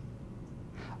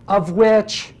 of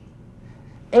which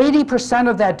 80%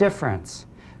 of that difference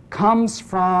comes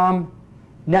from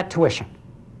net tuition.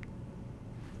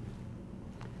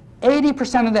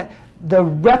 80% of that, the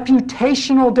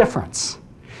reputational difference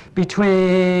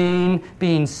between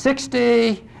being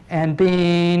 60 and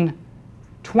being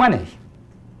 20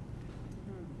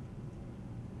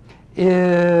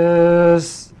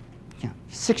 is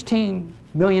 $16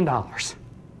 million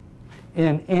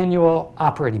in annual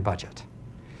operating budget.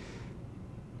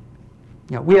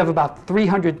 We have about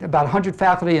 100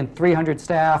 faculty and 300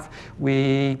 staff.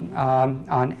 We,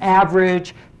 on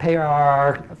average, pay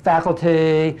our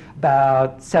faculty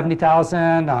about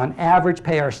 $70,000. On average,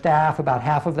 pay our staff about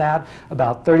half of that,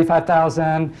 about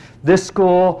 $35,000. This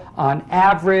school, on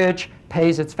average,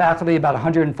 pays its faculty about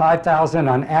 $105,000.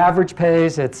 On average,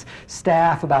 pays its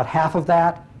staff about half of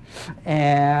that.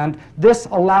 And this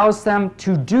allows them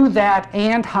to do that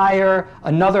and hire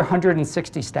another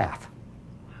 160 staff,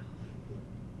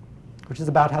 which is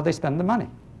about how they spend the money,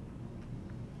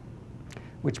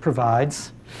 which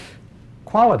provides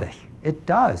quality. It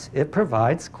does. It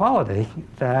provides quality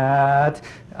that,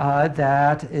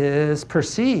 that is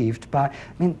perceived by, I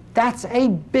mean, that's a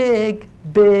big,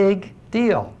 big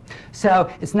deal. So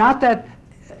it's not that,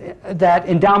 that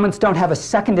endowments don't have a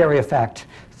secondary effect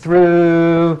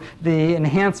through the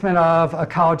enhancement of a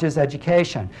college's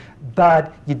education,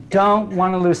 but you don't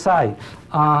want to lose sight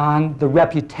on the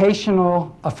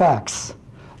reputational effects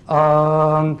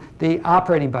of the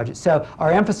operating budget. So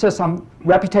our emphasis on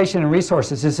reputation and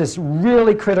resources is this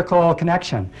really critical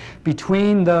connection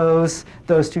between those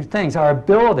two things. Our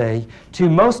ability to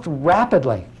most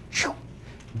rapidly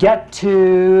get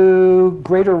to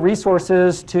greater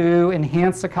resources to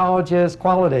enhance the college's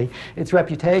quality, its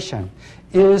reputation,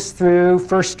 is through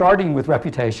first starting with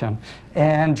reputation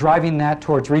and driving that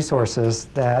towards resources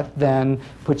that then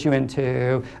put you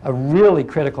into a really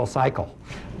critical cycle.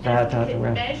 And if we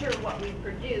could measure what we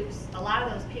produce, a lot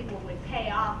of those people would pay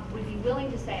off, would be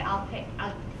willing to say,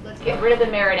 let's Get rid of the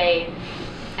merit aid,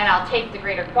 and I'll take the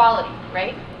greater quality,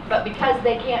 right? But because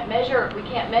they can't measure it, we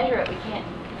can't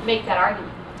make that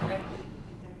argument. Right?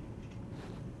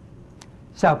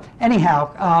 So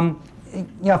anyhow,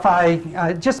 if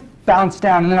I just bounce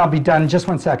down, and then I'll be done. Just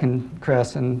one second,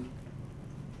 Chris. And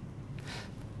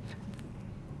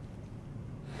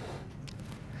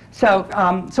so,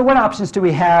 so what options do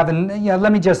we have? And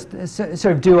let me just sort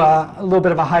of do a little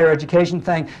bit of a higher education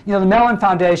thing. The Mellon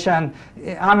Foundation.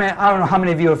 I don't know how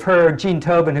many of you have heard Gene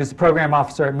Tobin, who's the program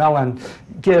officer at Mellon,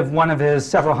 give one of his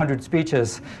several hundred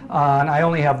speeches on "I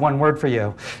Only Have One Word for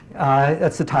You."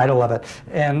 That's the title of it,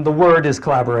 and the word is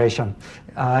collaboration.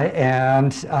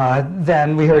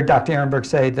 Then we heard Dr. Ehrenberg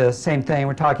say the same thing.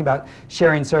 We're talking about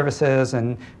sharing services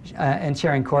and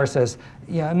sharing courses.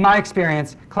 In my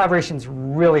experience, collaboration is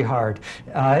really hard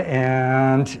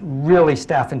and really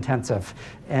staff intensive.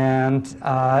 And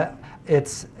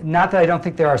it's not that I don't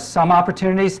think there are some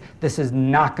opportunities. This is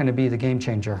not going to be the game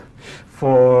changer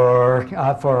for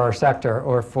our sector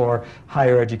or for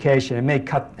higher education. It may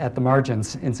cut at the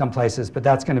margins in some places, but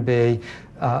that's going to be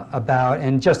about,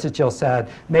 and just as Jill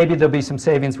said, maybe there'll be some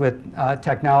savings with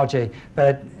technology,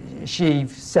 but she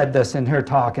said this in her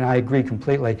talk, and I agree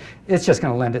completely. It's just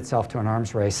going to lend itself to an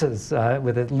arms race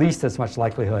with at least as much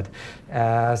likelihood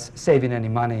as saving any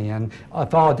money. And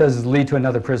if all it does is lead to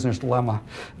another prisoner's dilemma,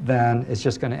 then it's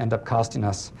just going to end up costing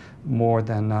us more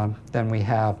than we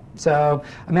have. So,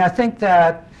 I mean, I think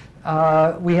that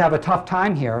we have a tough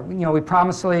time here. You know, we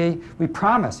promise,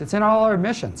 it's in all our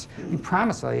missions, we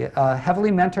promise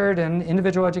heavily mentored and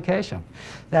individual education.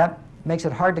 That makes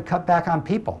it hard to cut back on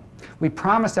people. We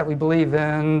promise that we believe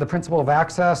in the principle of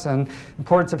access and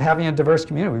importance of having a diverse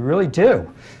community. We really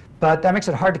do. But that makes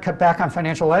it hard to cut back on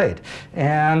financial aid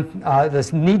and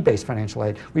this need-based financial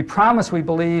aid. We promise we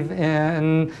believe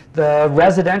in the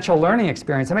residential learning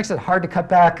experience. That makes it hard to cut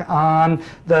back on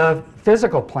the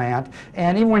physical plant.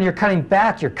 And even when you're cutting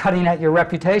back, you're cutting at your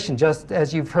reputation, just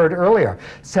as you've heard earlier.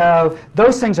 So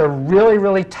those things are really,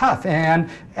 really tough.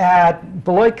 And at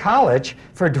Beloit College,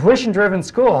 for a tuition-driven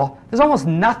school, there's almost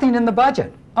nothing in the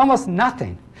budget, almost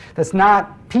nothing. That's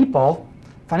not people,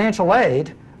 financial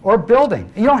aid, or building.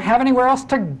 You don't have anywhere else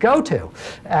to go to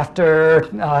after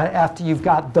you've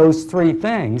got those three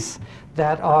things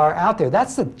that are out there.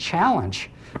 That's the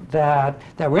challenge that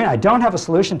we're in. I don't have a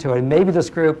solution to it, and maybe this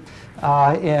group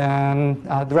in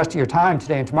the rest of your time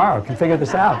today and tomorrow can figure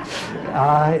this out.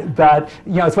 But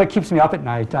you know, it's what keeps me up at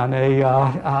night on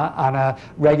a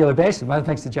regular basis. What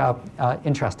makes the job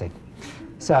interesting.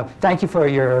 So thank you for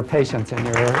your patience and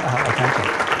your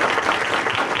attention.